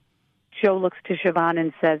setting, Joe looks to Siobhan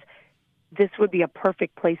and says, this would be a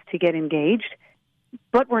perfect place to get engaged,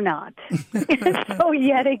 but we're not. So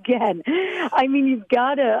yet again, I mean, you've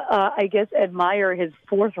got to, I guess, admire his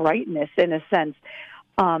forthrightness in a sense.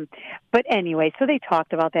 But anyway, so they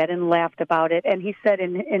talked about that and laughed about it, and he said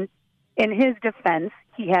in his defense,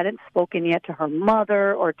 He hadn't spoken yet to her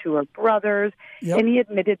mother or to her brothers, and he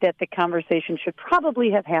admitted that the conversation should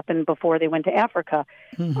probably have happened before they went to Africa.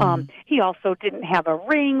 He also didn't have a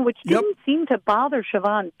ring, which didn't seem to bother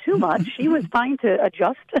Siobhan too much. She was fine to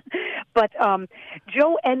adjust. But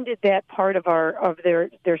Joe ended that part of their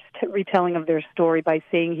retelling of their story by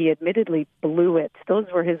saying he admittedly blew it. Those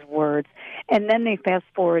were his words. And then they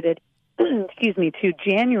fast-forwarded, to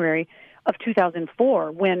January of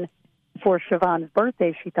 2004, when for Siobhan's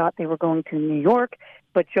birthday, she thought they were going to New York,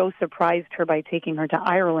 but Joe surprised her by taking her to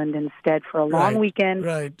Ireland instead for a long weekend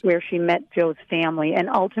where she met Joe's family. And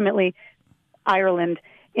ultimately,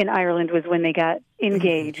 in Ireland was when they got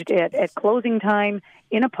engaged at closing time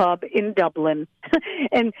in a pub in Dublin.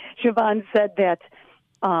 And Siobhan said that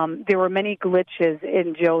there were many glitches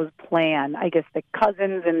in Joe's plan. I guess the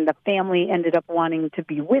cousins and the family ended up wanting to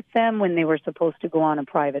be with them when they were supposed to go on a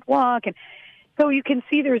private walk. And so you can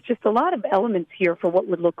see there's just a lot of elements here for what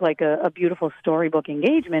would look like a beautiful storybook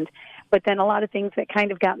engagement, but then a lot of things that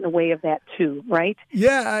kind of got in the way of that too, right?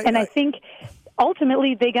 Yeah. I think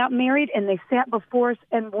ultimately they got married and they sat before us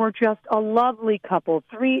and were just a lovely couple.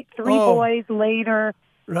 Three boys later,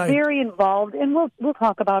 very involved, and we'll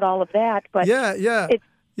talk about all of that. But it's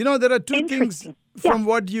there are two things from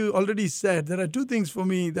what you already said. There are two things for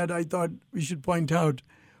me that I thought we should point out.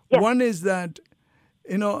 Yeah. One is that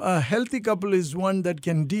a healthy couple is one that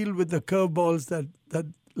can deal with the curveballs that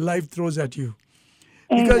life throws at you.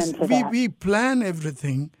 Because we plan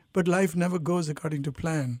everything, but life never goes according to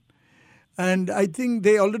plan. And I think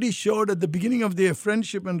they already showed at the beginning of their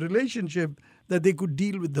friendship and relationship that they could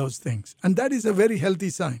deal with those things. And that is a very healthy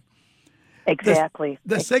sign. Exactly.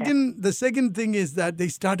 The second thing is that they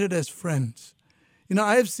started as friends.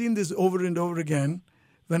 I have seen this over and over again.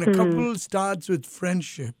 When a couple starts with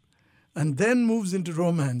friendship, and then moves into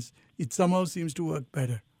romance, it somehow seems to work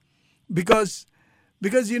better. Because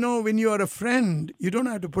when you are a friend, you don't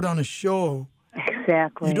have to put on a show.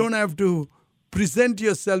 Exactly. You don't have to present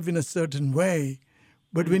yourself in a certain way.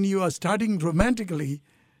 But when you are starting romantically,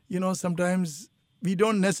 sometimes we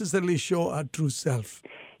don't necessarily show our true self.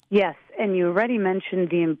 Yes, and you already mentioned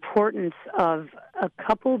the importance of a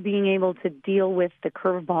couple being able to deal with the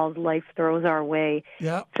curveballs life throws our way.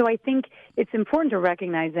 Yeah. So I think it's important to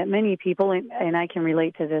recognize that many people, and I can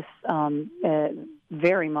relate to this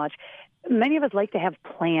very much, many of us like to have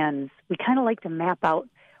plans. We kind of like to map out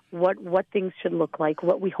what things should look like,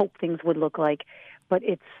 what we hope things would look like. But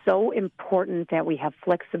it's so important that we have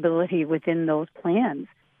flexibility within those plans.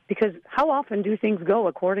 Because how often do things go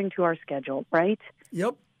according to our schedule, right?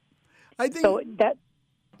 Yep. I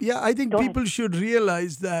think people should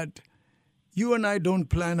realize that you and I don't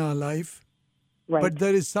plan our life, but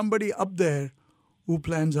there is somebody up there who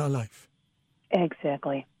plans our life.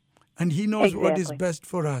 Exactly. And he knows what is best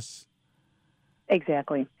for us.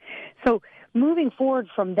 Exactly. So moving forward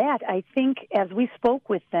from that, I think as we spoke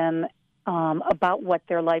with them about what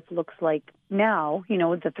their life looks like now,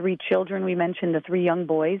 the three children we mentioned, the three young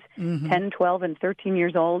boys, 10, 12, and 13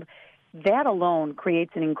 years old, that alone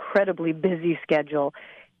creates an incredibly busy schedule.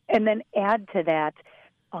 And then add to that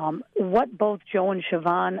what both Joe and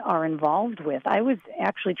Siobhan are involved with. I was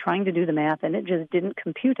actually trying to do the math, and it just didn't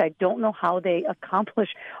compute. I don't know how they accomplish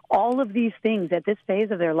all of these things at this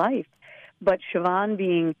phase of their life. But Siobhan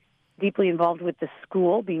being deeply involved with the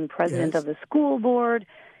school, being president of the school board,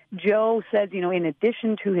 Joe says, in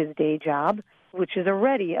addition to his day job, which is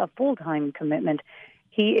already a full-time commitment,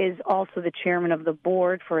 he is also the chairman of the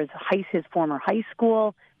board for his former high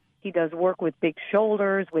school. He does work with Big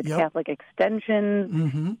Shoulders, with Catholic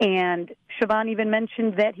Extension, and Siobhan even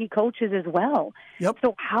mentioned that he coaches as well.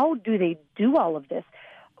 So how do they do all of this?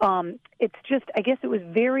 It's just, I guess it was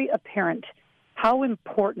very apparent how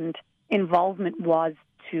important involvement was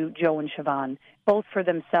to Joe and Siobhan, both for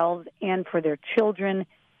themselves and for their children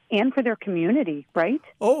and for their community, right?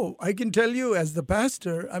 Oh, I can tell you as the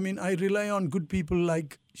pastor, I rely on good people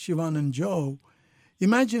like Siobhan and Joe.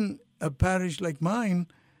 Imagine a parish like mine.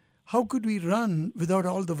 How could we run without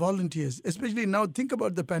all the volunteers? Especially now, think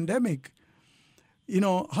about the pandemic.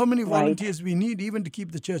 How many volunteers we need even to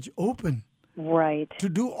keep the church open. Right. To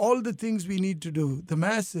do all the things we need to do, the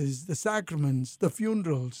masses, the sacraments, the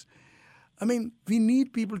funerals. We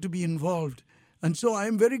need people to be involved. And so I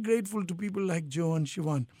am very grateful to people like Joe and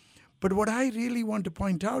Siobhan. But what I really want to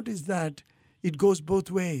point out is that it goes both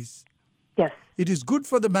ways. Yes. It is good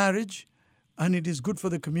for the marriage and it is good for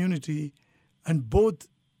the community, and both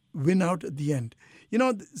win out at the end.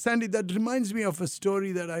 Sandy, that reminds me of a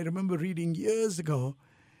story that I remember reading years ago.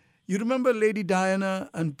 You remember Lady Diana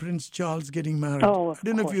and Prince Charles getting married? Oh, I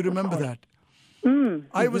don't know if you remember that.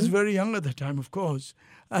 I was very young at the time, of course.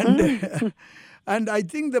 And, and I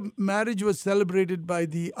think the marriage was celebrated by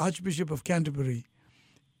the Archbishop of Canterbury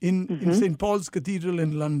in St. Paul's Cathedral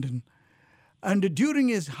in London. And during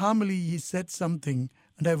his homily, he said something,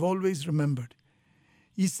 and I've always remembered.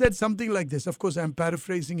 He said something like this. Of course, I'm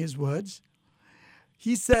paraphrasing his words.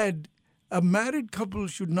 He said, a married couple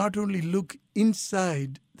should not only look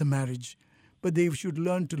inside the marriage, but they should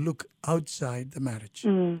learn to look outside the marriage.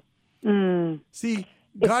 See,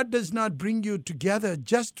 God does not bring you together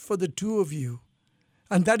just for the two of you.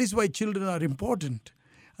 And that is why children are important.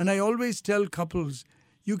 And I always tell couples,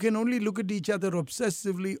 you can only look at each other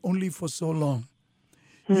obsessively only for so long.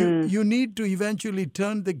 You need to eventually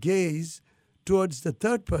turn the gaze towards the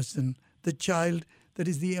third person, the child that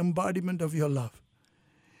is the embodiment of your love.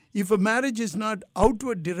 If a marriage is not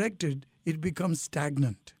outward directed, it becomes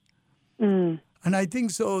stagnant. And I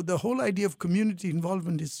think so, the whole idea of community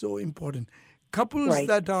involvement is so important. Couples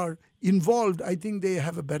that are involved, I think they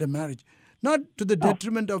have a better marriage. Not to the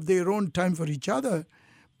detriment of their own time for each other,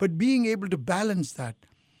 but being able to balance that.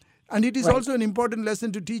 And it is also an important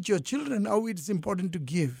lesson to teach your children how it's important to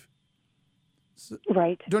give. So,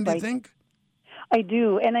 don't you think? I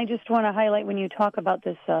do. And I just want to highlight when you talk about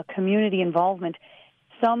this community involvement,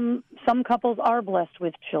 some couples are blessed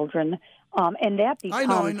with children. And that becomes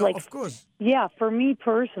I know, of course. Yeah, for me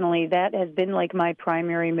personally, that has been like my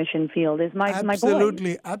primary mission field is my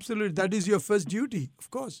boy. Absolutely. That is your first duty, of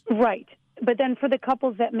course. Right. But then for the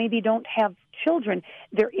couples that maybe don't have children,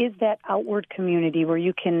 there is that outward community where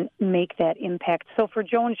you can make that impact. So for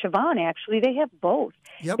Joe and Siobhan, actually, they have both.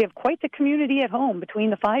 Yep. They have quite the community at home between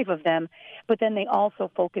the five of them, but then they also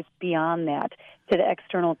focus beyond that to the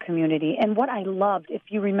external community. And what I loved, if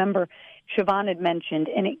you remember, Siobhan had mentioned,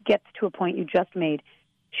 and it gets to a point you just made,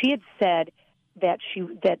 she had said that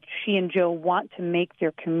she and Joe want to make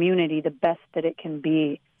their community the best that it can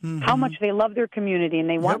be. How much they love their community, and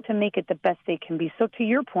they want to make it the best they can be. So to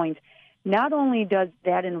your point, not only does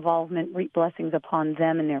that involvement reap blessings upon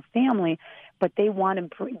them and their family, but they want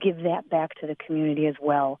to give that back to the community as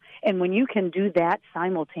well. And when you can do that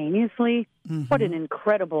simultaneously, what an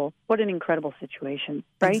incredible situation,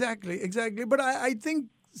 right? Exactly. But I think,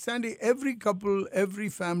 Sandy, every couple, every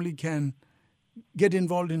family can get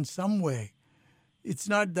involved in some way. It's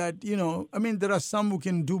not that, there are some who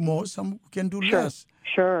can do more, some who can do less.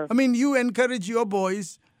 Sure. I mean, you encourage your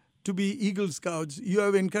boys to be Eagle Scouts. You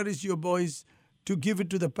have encouraged your boys to give it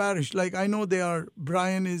to the parish. Like I know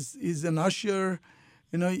Brian is an usher,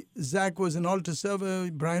 Zach was an altar server,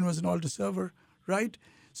 Brian was an altar server, right?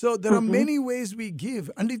 So there are many ways we give.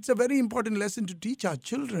 And it's a very important lesson to teach our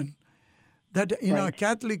children that in our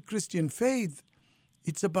Catholic Christian faith,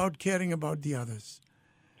 it's about caring about the others.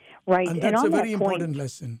 Right. And that's a very important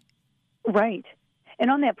lesson. Right. And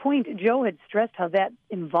on that point, Joe had stressed how that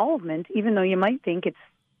involvement, even though you might think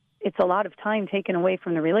it's a lot of time taken away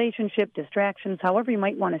from the relationship, distractions, however you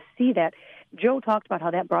might want to see that, Joe talked about how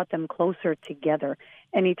that brought them closer together.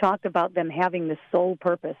 And he talked about them having the sole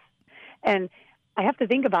purpose. And I have to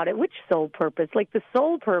think about it. Which sole purpose? Like the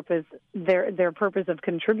sole purpose, their purpose of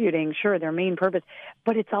contributing, sure, their main purpose,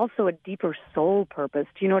 but it's also a deeper soul purpose.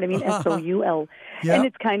 Do you know what I mean? S-O-U-L. Yeah. And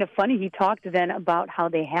it's kind of funny. He talked then about how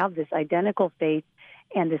they have this identical faith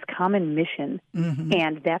and this common mission,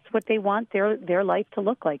 and that's what they want their life to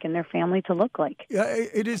look like and their family to look like. Yeah,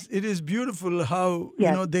 it is beautiful how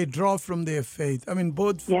they draw from their faith. I mean,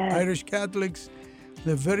 both Irish Catholics,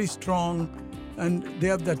 they're very strong, and they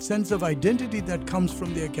have that sense of identity that comes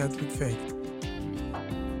from their Catholic faith.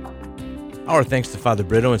 Our thanks to Father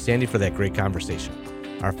Brito and Sandy for that great conversation.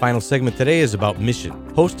 Our final segment today is about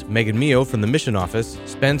mission. Host Megan Mio from the Mission Office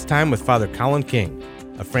spends time with Father Colin King,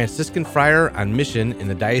 a Franciscan friar on mission in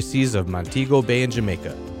the Diocese of Montego Bay in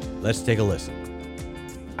Jamaica. Let's take a listen.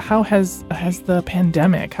 How has the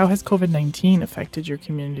pandemic, how has COVID-19 affected your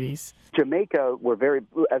communities? Jamaica,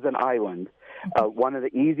 as an island, one of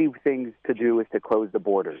the easy things to do is to close the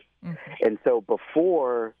borders. And so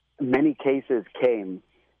before many cases came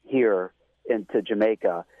here into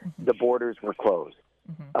Jamaica, the borders were closed.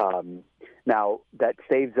 Now, that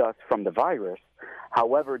saves us from the virus.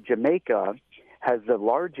 However, Jamaica has the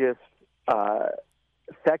largest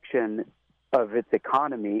section of its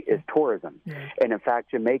economy is tourism. And in fact,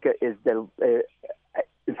 Jamaica is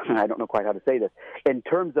I don't know quite how to say this. In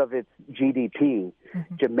terms of its GDP,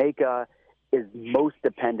 Jamaica is most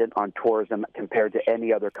dependent on tourism compared to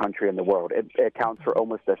any other country in the world. It accounts for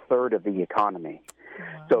almost a third of the economy.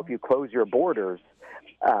 So if you close your borders,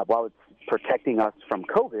 while it's protecting us from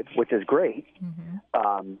COVID, which is great,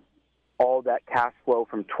 all that cash flow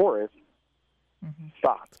from tourists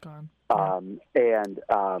stops.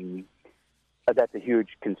 that's a huge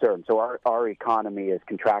concern. So our economy is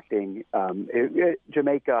contracting.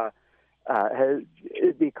 Jamaica the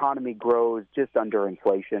economy grows just under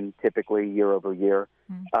inflation, typically year over year.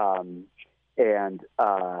 And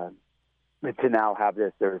to now have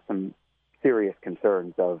this, there's some serious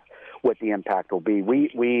concerns of what the impact will be.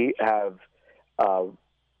 We have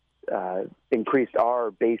increased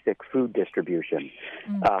our basic food distribution.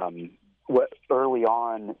 Early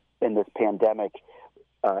on in this pandemic,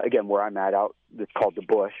 again, where I'm at, it's called the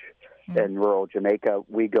Bush in rural Jamaica,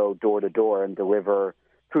 we go door to door and deliver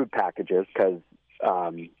food packages because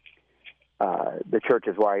the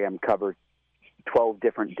churches where I am cover 12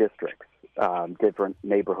 different districts, different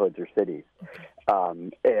neighborhoods or cities.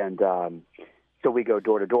 So we go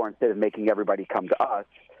door to door instead of making everybody come to us.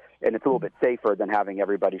 And it's a little bit safer than having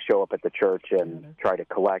everybody show up at the church and try to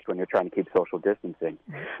collect when you're trying to keep social distancing.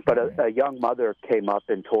 But a young mother came up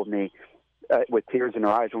and told me with tears in her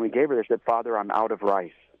eyes when we gave her this, said, "Father, I'm out of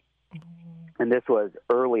rice." And this was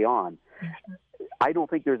early on. I don't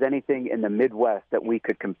think there's anything in the Midwest that we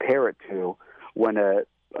could compare it to when a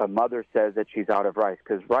mother says that she's out of rice,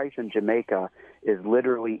 because rice in Jamaica is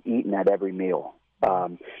literally eaten at every meal.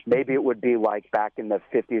 Maybe it would be like back in the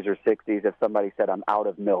 50s or 60s if somebody said, "I'm out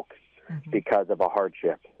of milk," because of a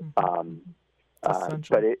hardship.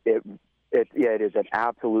 But it is an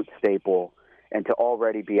absolute staple. And to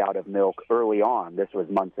already be out of milk early on, this was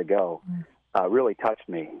months ago, really touched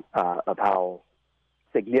me of how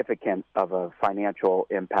significant of a financial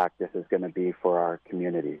impact this is going to be for our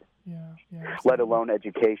communities, let alone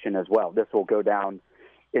education as well. This will go down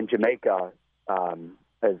in Jamaica,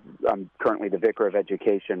 as I'm currently the vicar of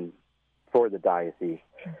education for the diocese.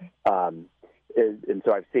 And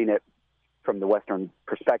so I've seen it from the Western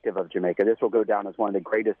perspective of Jamaica. This will go down as one of the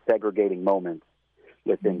greatest segregating moments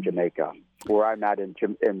within Jamaica. Where I'm at in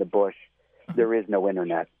the Bush, there is no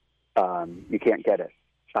internet. You can't get it.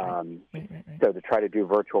 So to try to do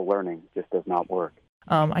virtual learning just does not work.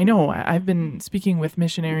 I know I've been speaking with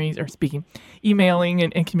missionaries, emailing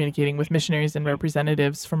and communicating with missionaries and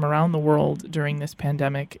representatives from around the world during this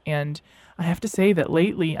pandemic. And I have to say that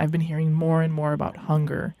lately I've been hearing more and more about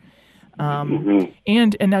hunger.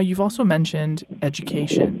 And now you've also mentioned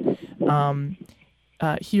education.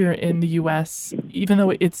 Here in the U.S., even though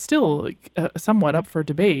it's still somewhat up for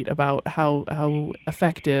debate about how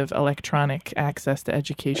effective electronic access to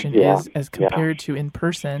education is as compared to in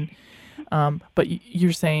person, but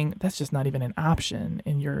you're saying that's just not even an option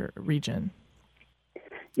in your region.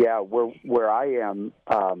 Yeah, where I am,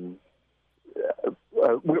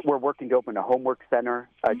 we're working to open a homework center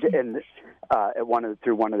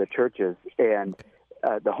through one of the churches, and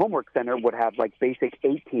the homework center would have like basic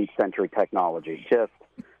 18th century technology,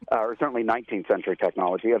 or certainly 19th century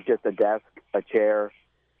technology of just a desk, a chair,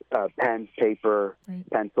 pens, paper,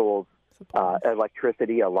 pencils,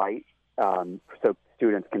 electricity, a light, so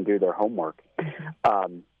students can do their homework.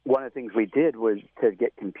 One of the things we did was to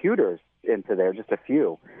get computers into there, just a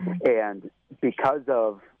few. And because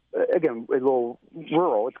of, again, a little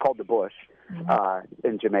rural, it's called the Bush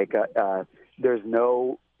in Jamaica, there's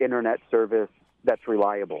no internet service that's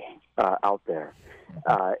reliable out there.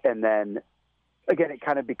 And then, again, it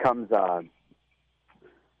kind of becomes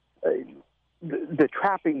the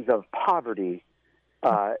trappings of poverty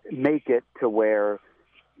make it to where,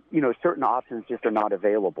 certain options just are not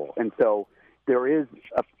available. And so there is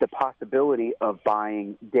the possibility of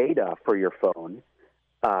buying data for your phone,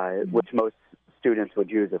 which most students would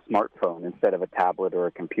use a smartphone instead of a tablet or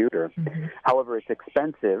a computer. However, it's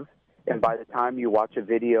expensive. And by the time you watch a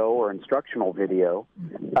video or instructional video,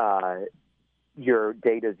 your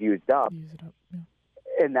data's used up.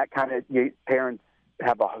 And that kind of, parents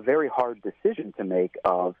have a very hard decision to make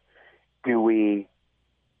of, do we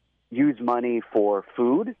use money for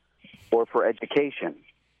food or for education?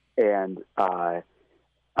 And,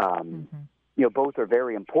 both are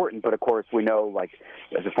very important. But, of course, we know, like,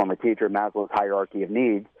 as a former teacher, Maslow's hierarchy of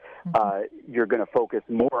needs, you're going to focus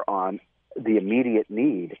more on the immediate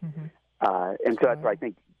need. And so that's why I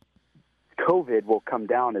think COVID will come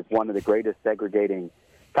down as one of the greatest segregating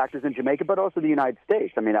factors in Jamaica, but also the United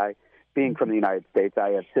States. I mean, being from the United States,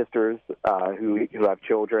 I have sisters who have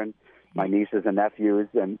children, my nieces and nephews,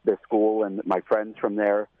 and the school and my friends from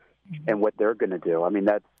there, and what they're going to do. I mean,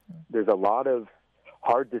 there's a lot of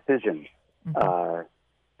hard decisions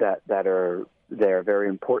that are there, very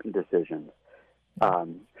important decisions.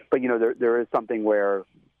 But there is something where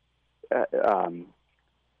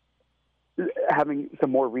having some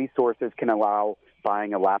more resources can allow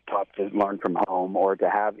buying a laptop to learn from home, or to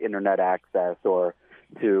have internet access, or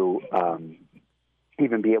to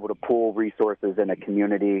even be able to pool resources in a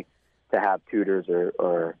community to have tutors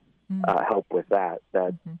or help that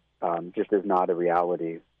just is not a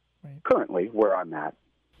reality currently where I'm at.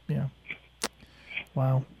 Yeah.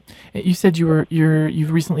 Wow. You said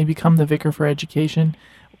you've recently become the vicar for education.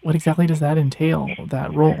 What exactly does that entail,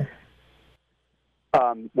 that role?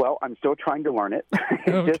 Well, I'm still trying to learn it.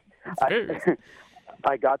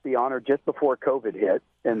 I got the honor just before COVID hit,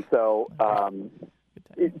 and so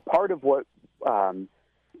part of what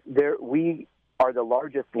we are the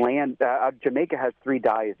largest land. Jamaica has 3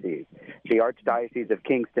 dioceses. The Archdiocese of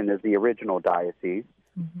Kingston is the original diocese.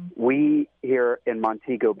 Mm-hmm. We here in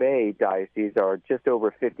Montego Bay Diocese are just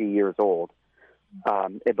over 50 years old,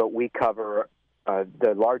 but we cover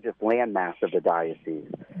the largest landmass of the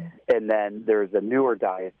diocese. And then there's a newer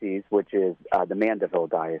diocese, which is the Mandeville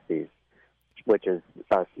Diocese, which is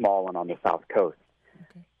a small one on the south coast.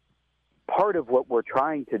 Okay. Part of what we're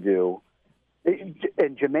trying to do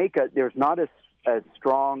in Jamaica, there's not as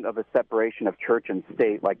strong of a separation of church and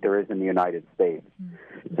state like there is in the United States.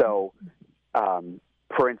 Mm-hmm. So,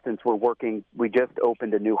 for instance, we just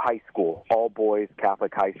opened a new high school, all-boys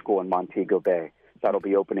Catholic high school in Montego Bay. That'll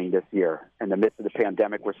be opening this year. In the midst of the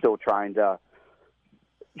pandemic, we're still trying to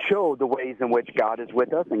show the ways in which God is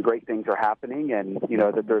with us and great things are happening, and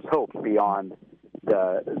that there's hope beyond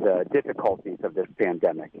the difficulties of this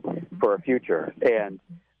pandemic for a future. And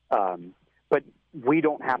but we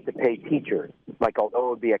don't have to pay teachers. Like, although it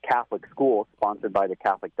would be a Catholic school sponsored by the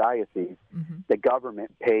Catholic diocese, the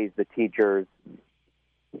government pays the teachers,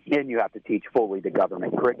 and you have to teach fully the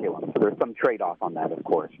government curriculum. So there's some trade-off on that, of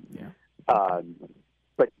course. Yeah.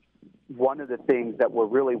 But one of the things that we're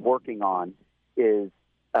really working on is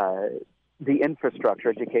the infrastructure,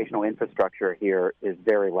 educational infrastructure here is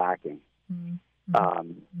very lacking.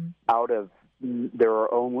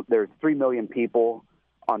 There's 3 million people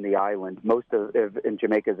on the island. Most in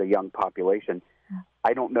Jamaica is a young population.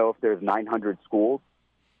 I don't know if there's 900 schools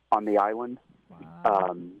on the island.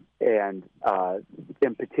 Wow. And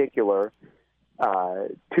in particular,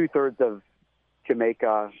 2/3 of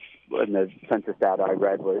Jamaica, in the census data I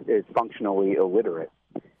read, is functionally illiterate.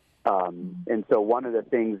 And so one of the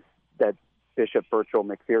things that Bishop Burchell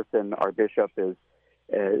McPherson, our bishop,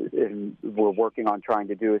 we're working on trying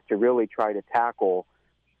to do is to really try to tackle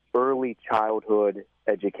early childhood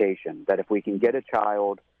education. That if we can get a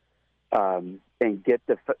child and get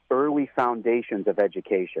the early foundations of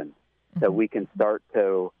education, that we can start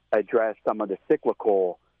to address some of the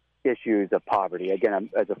cyclical issues of poverty. Again,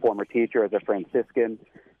 as a former teacher, as a Franciscan,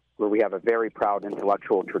 where we have a very proud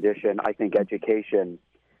intellectual tradition, I think education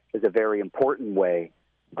is a very important way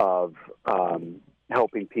of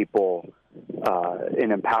helping people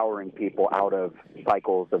and empowering people out of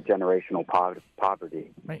cycles of generational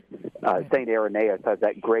poverty. Right. St. Irenaeus has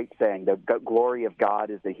that great saying, the glory of God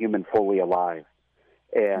is the human fully alive.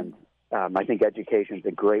 And I think education is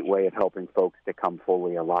a great way of helping folks to come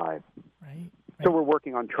fully alive. Right. So we're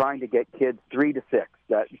working on trying to get kids 3 to 6,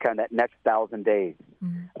 that next 1,000 days,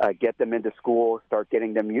 get them into school, start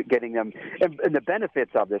getting them, and the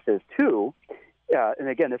benefits of this is too. And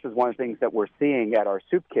again, this is one of the things that we're seeing at our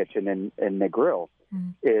soup kitchen in Negril,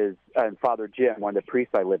 is and Father Jim, one of the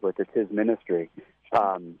priests I live with, it's his ministry.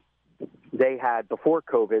 They had, before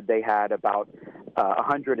COVID, they had about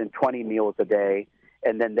 120 meals a day,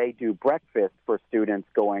 and then they do breakfast for students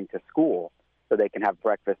going to school, so they can have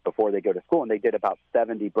breakfast before they go to school, and they did about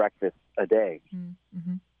 70 breakfasts a day.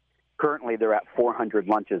 Mm-hmm. Currently, they're at 400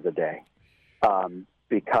 lunches a day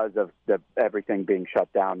because of everything being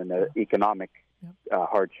shut down and the economic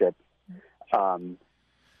hardship. And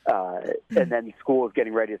then school is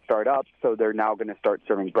getting ready to start up, so they're now going to start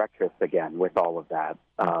serving breakfast again with all of that.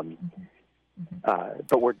 But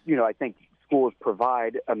I think schools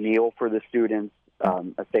provide a meal for the students,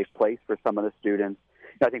 a safe place for some of the students.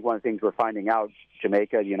 I think one of the things we're finding out,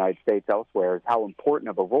 Jamaica, the United States, elsewhere, is how important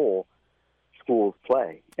of a role schools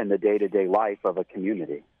play in the day-to-day life of a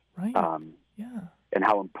community. Right. And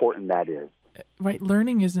how important that is. Right.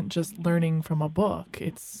 Learning isn't just learning from a book.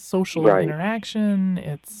 It's social interaction.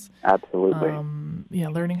 It's absolutely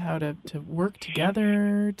learning how to work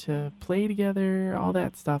together, to play together, all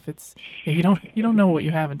that stuff. It's you don't know what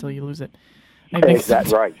you have until you lose it. I think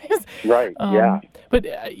that's right. Right. But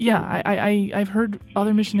I've heard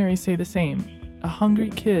other missionaries say the same. A hungry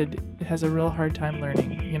kid has a real hard time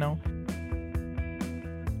learning.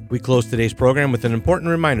 We close today's program with an important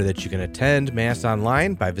reminder that you can attend Mass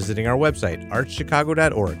online by visiting our website,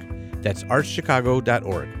 archchicago.org. That's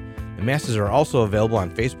archchicago.org. The Masses are also available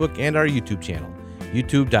on Facebook and our YouTube channel,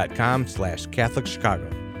 youtube.com/Catholic Chicago.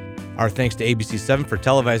 Our thanks to ABC7 for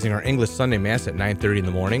televising our English Sunday Mass at 9:30 in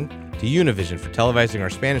the morning, to Univision for televising our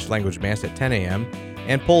Spanish language Mass at 10 a.m.,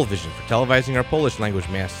 and Polvision for televising our Polish language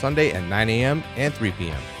Mass Sunday at 9 a.m. and 3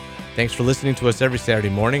 p.m. Thanks for listening to us every Saturday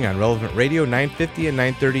morning on Relevant Radio 950 and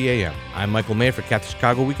 9:30 a.m. I'm Michael May for Catholic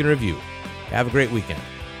Chicago Week in Review. Have a great weekend.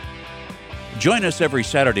 Join us every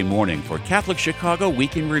Saturday morning for Catholic Chicago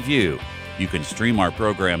Week in Review. You can stream our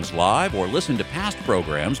programs live or listen to past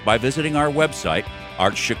programs by visiting our website,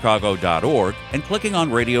 archchicago.org, and clicking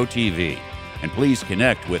on Radio TV. And please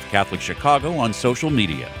connect with Catholic Chicago on social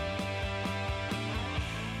media.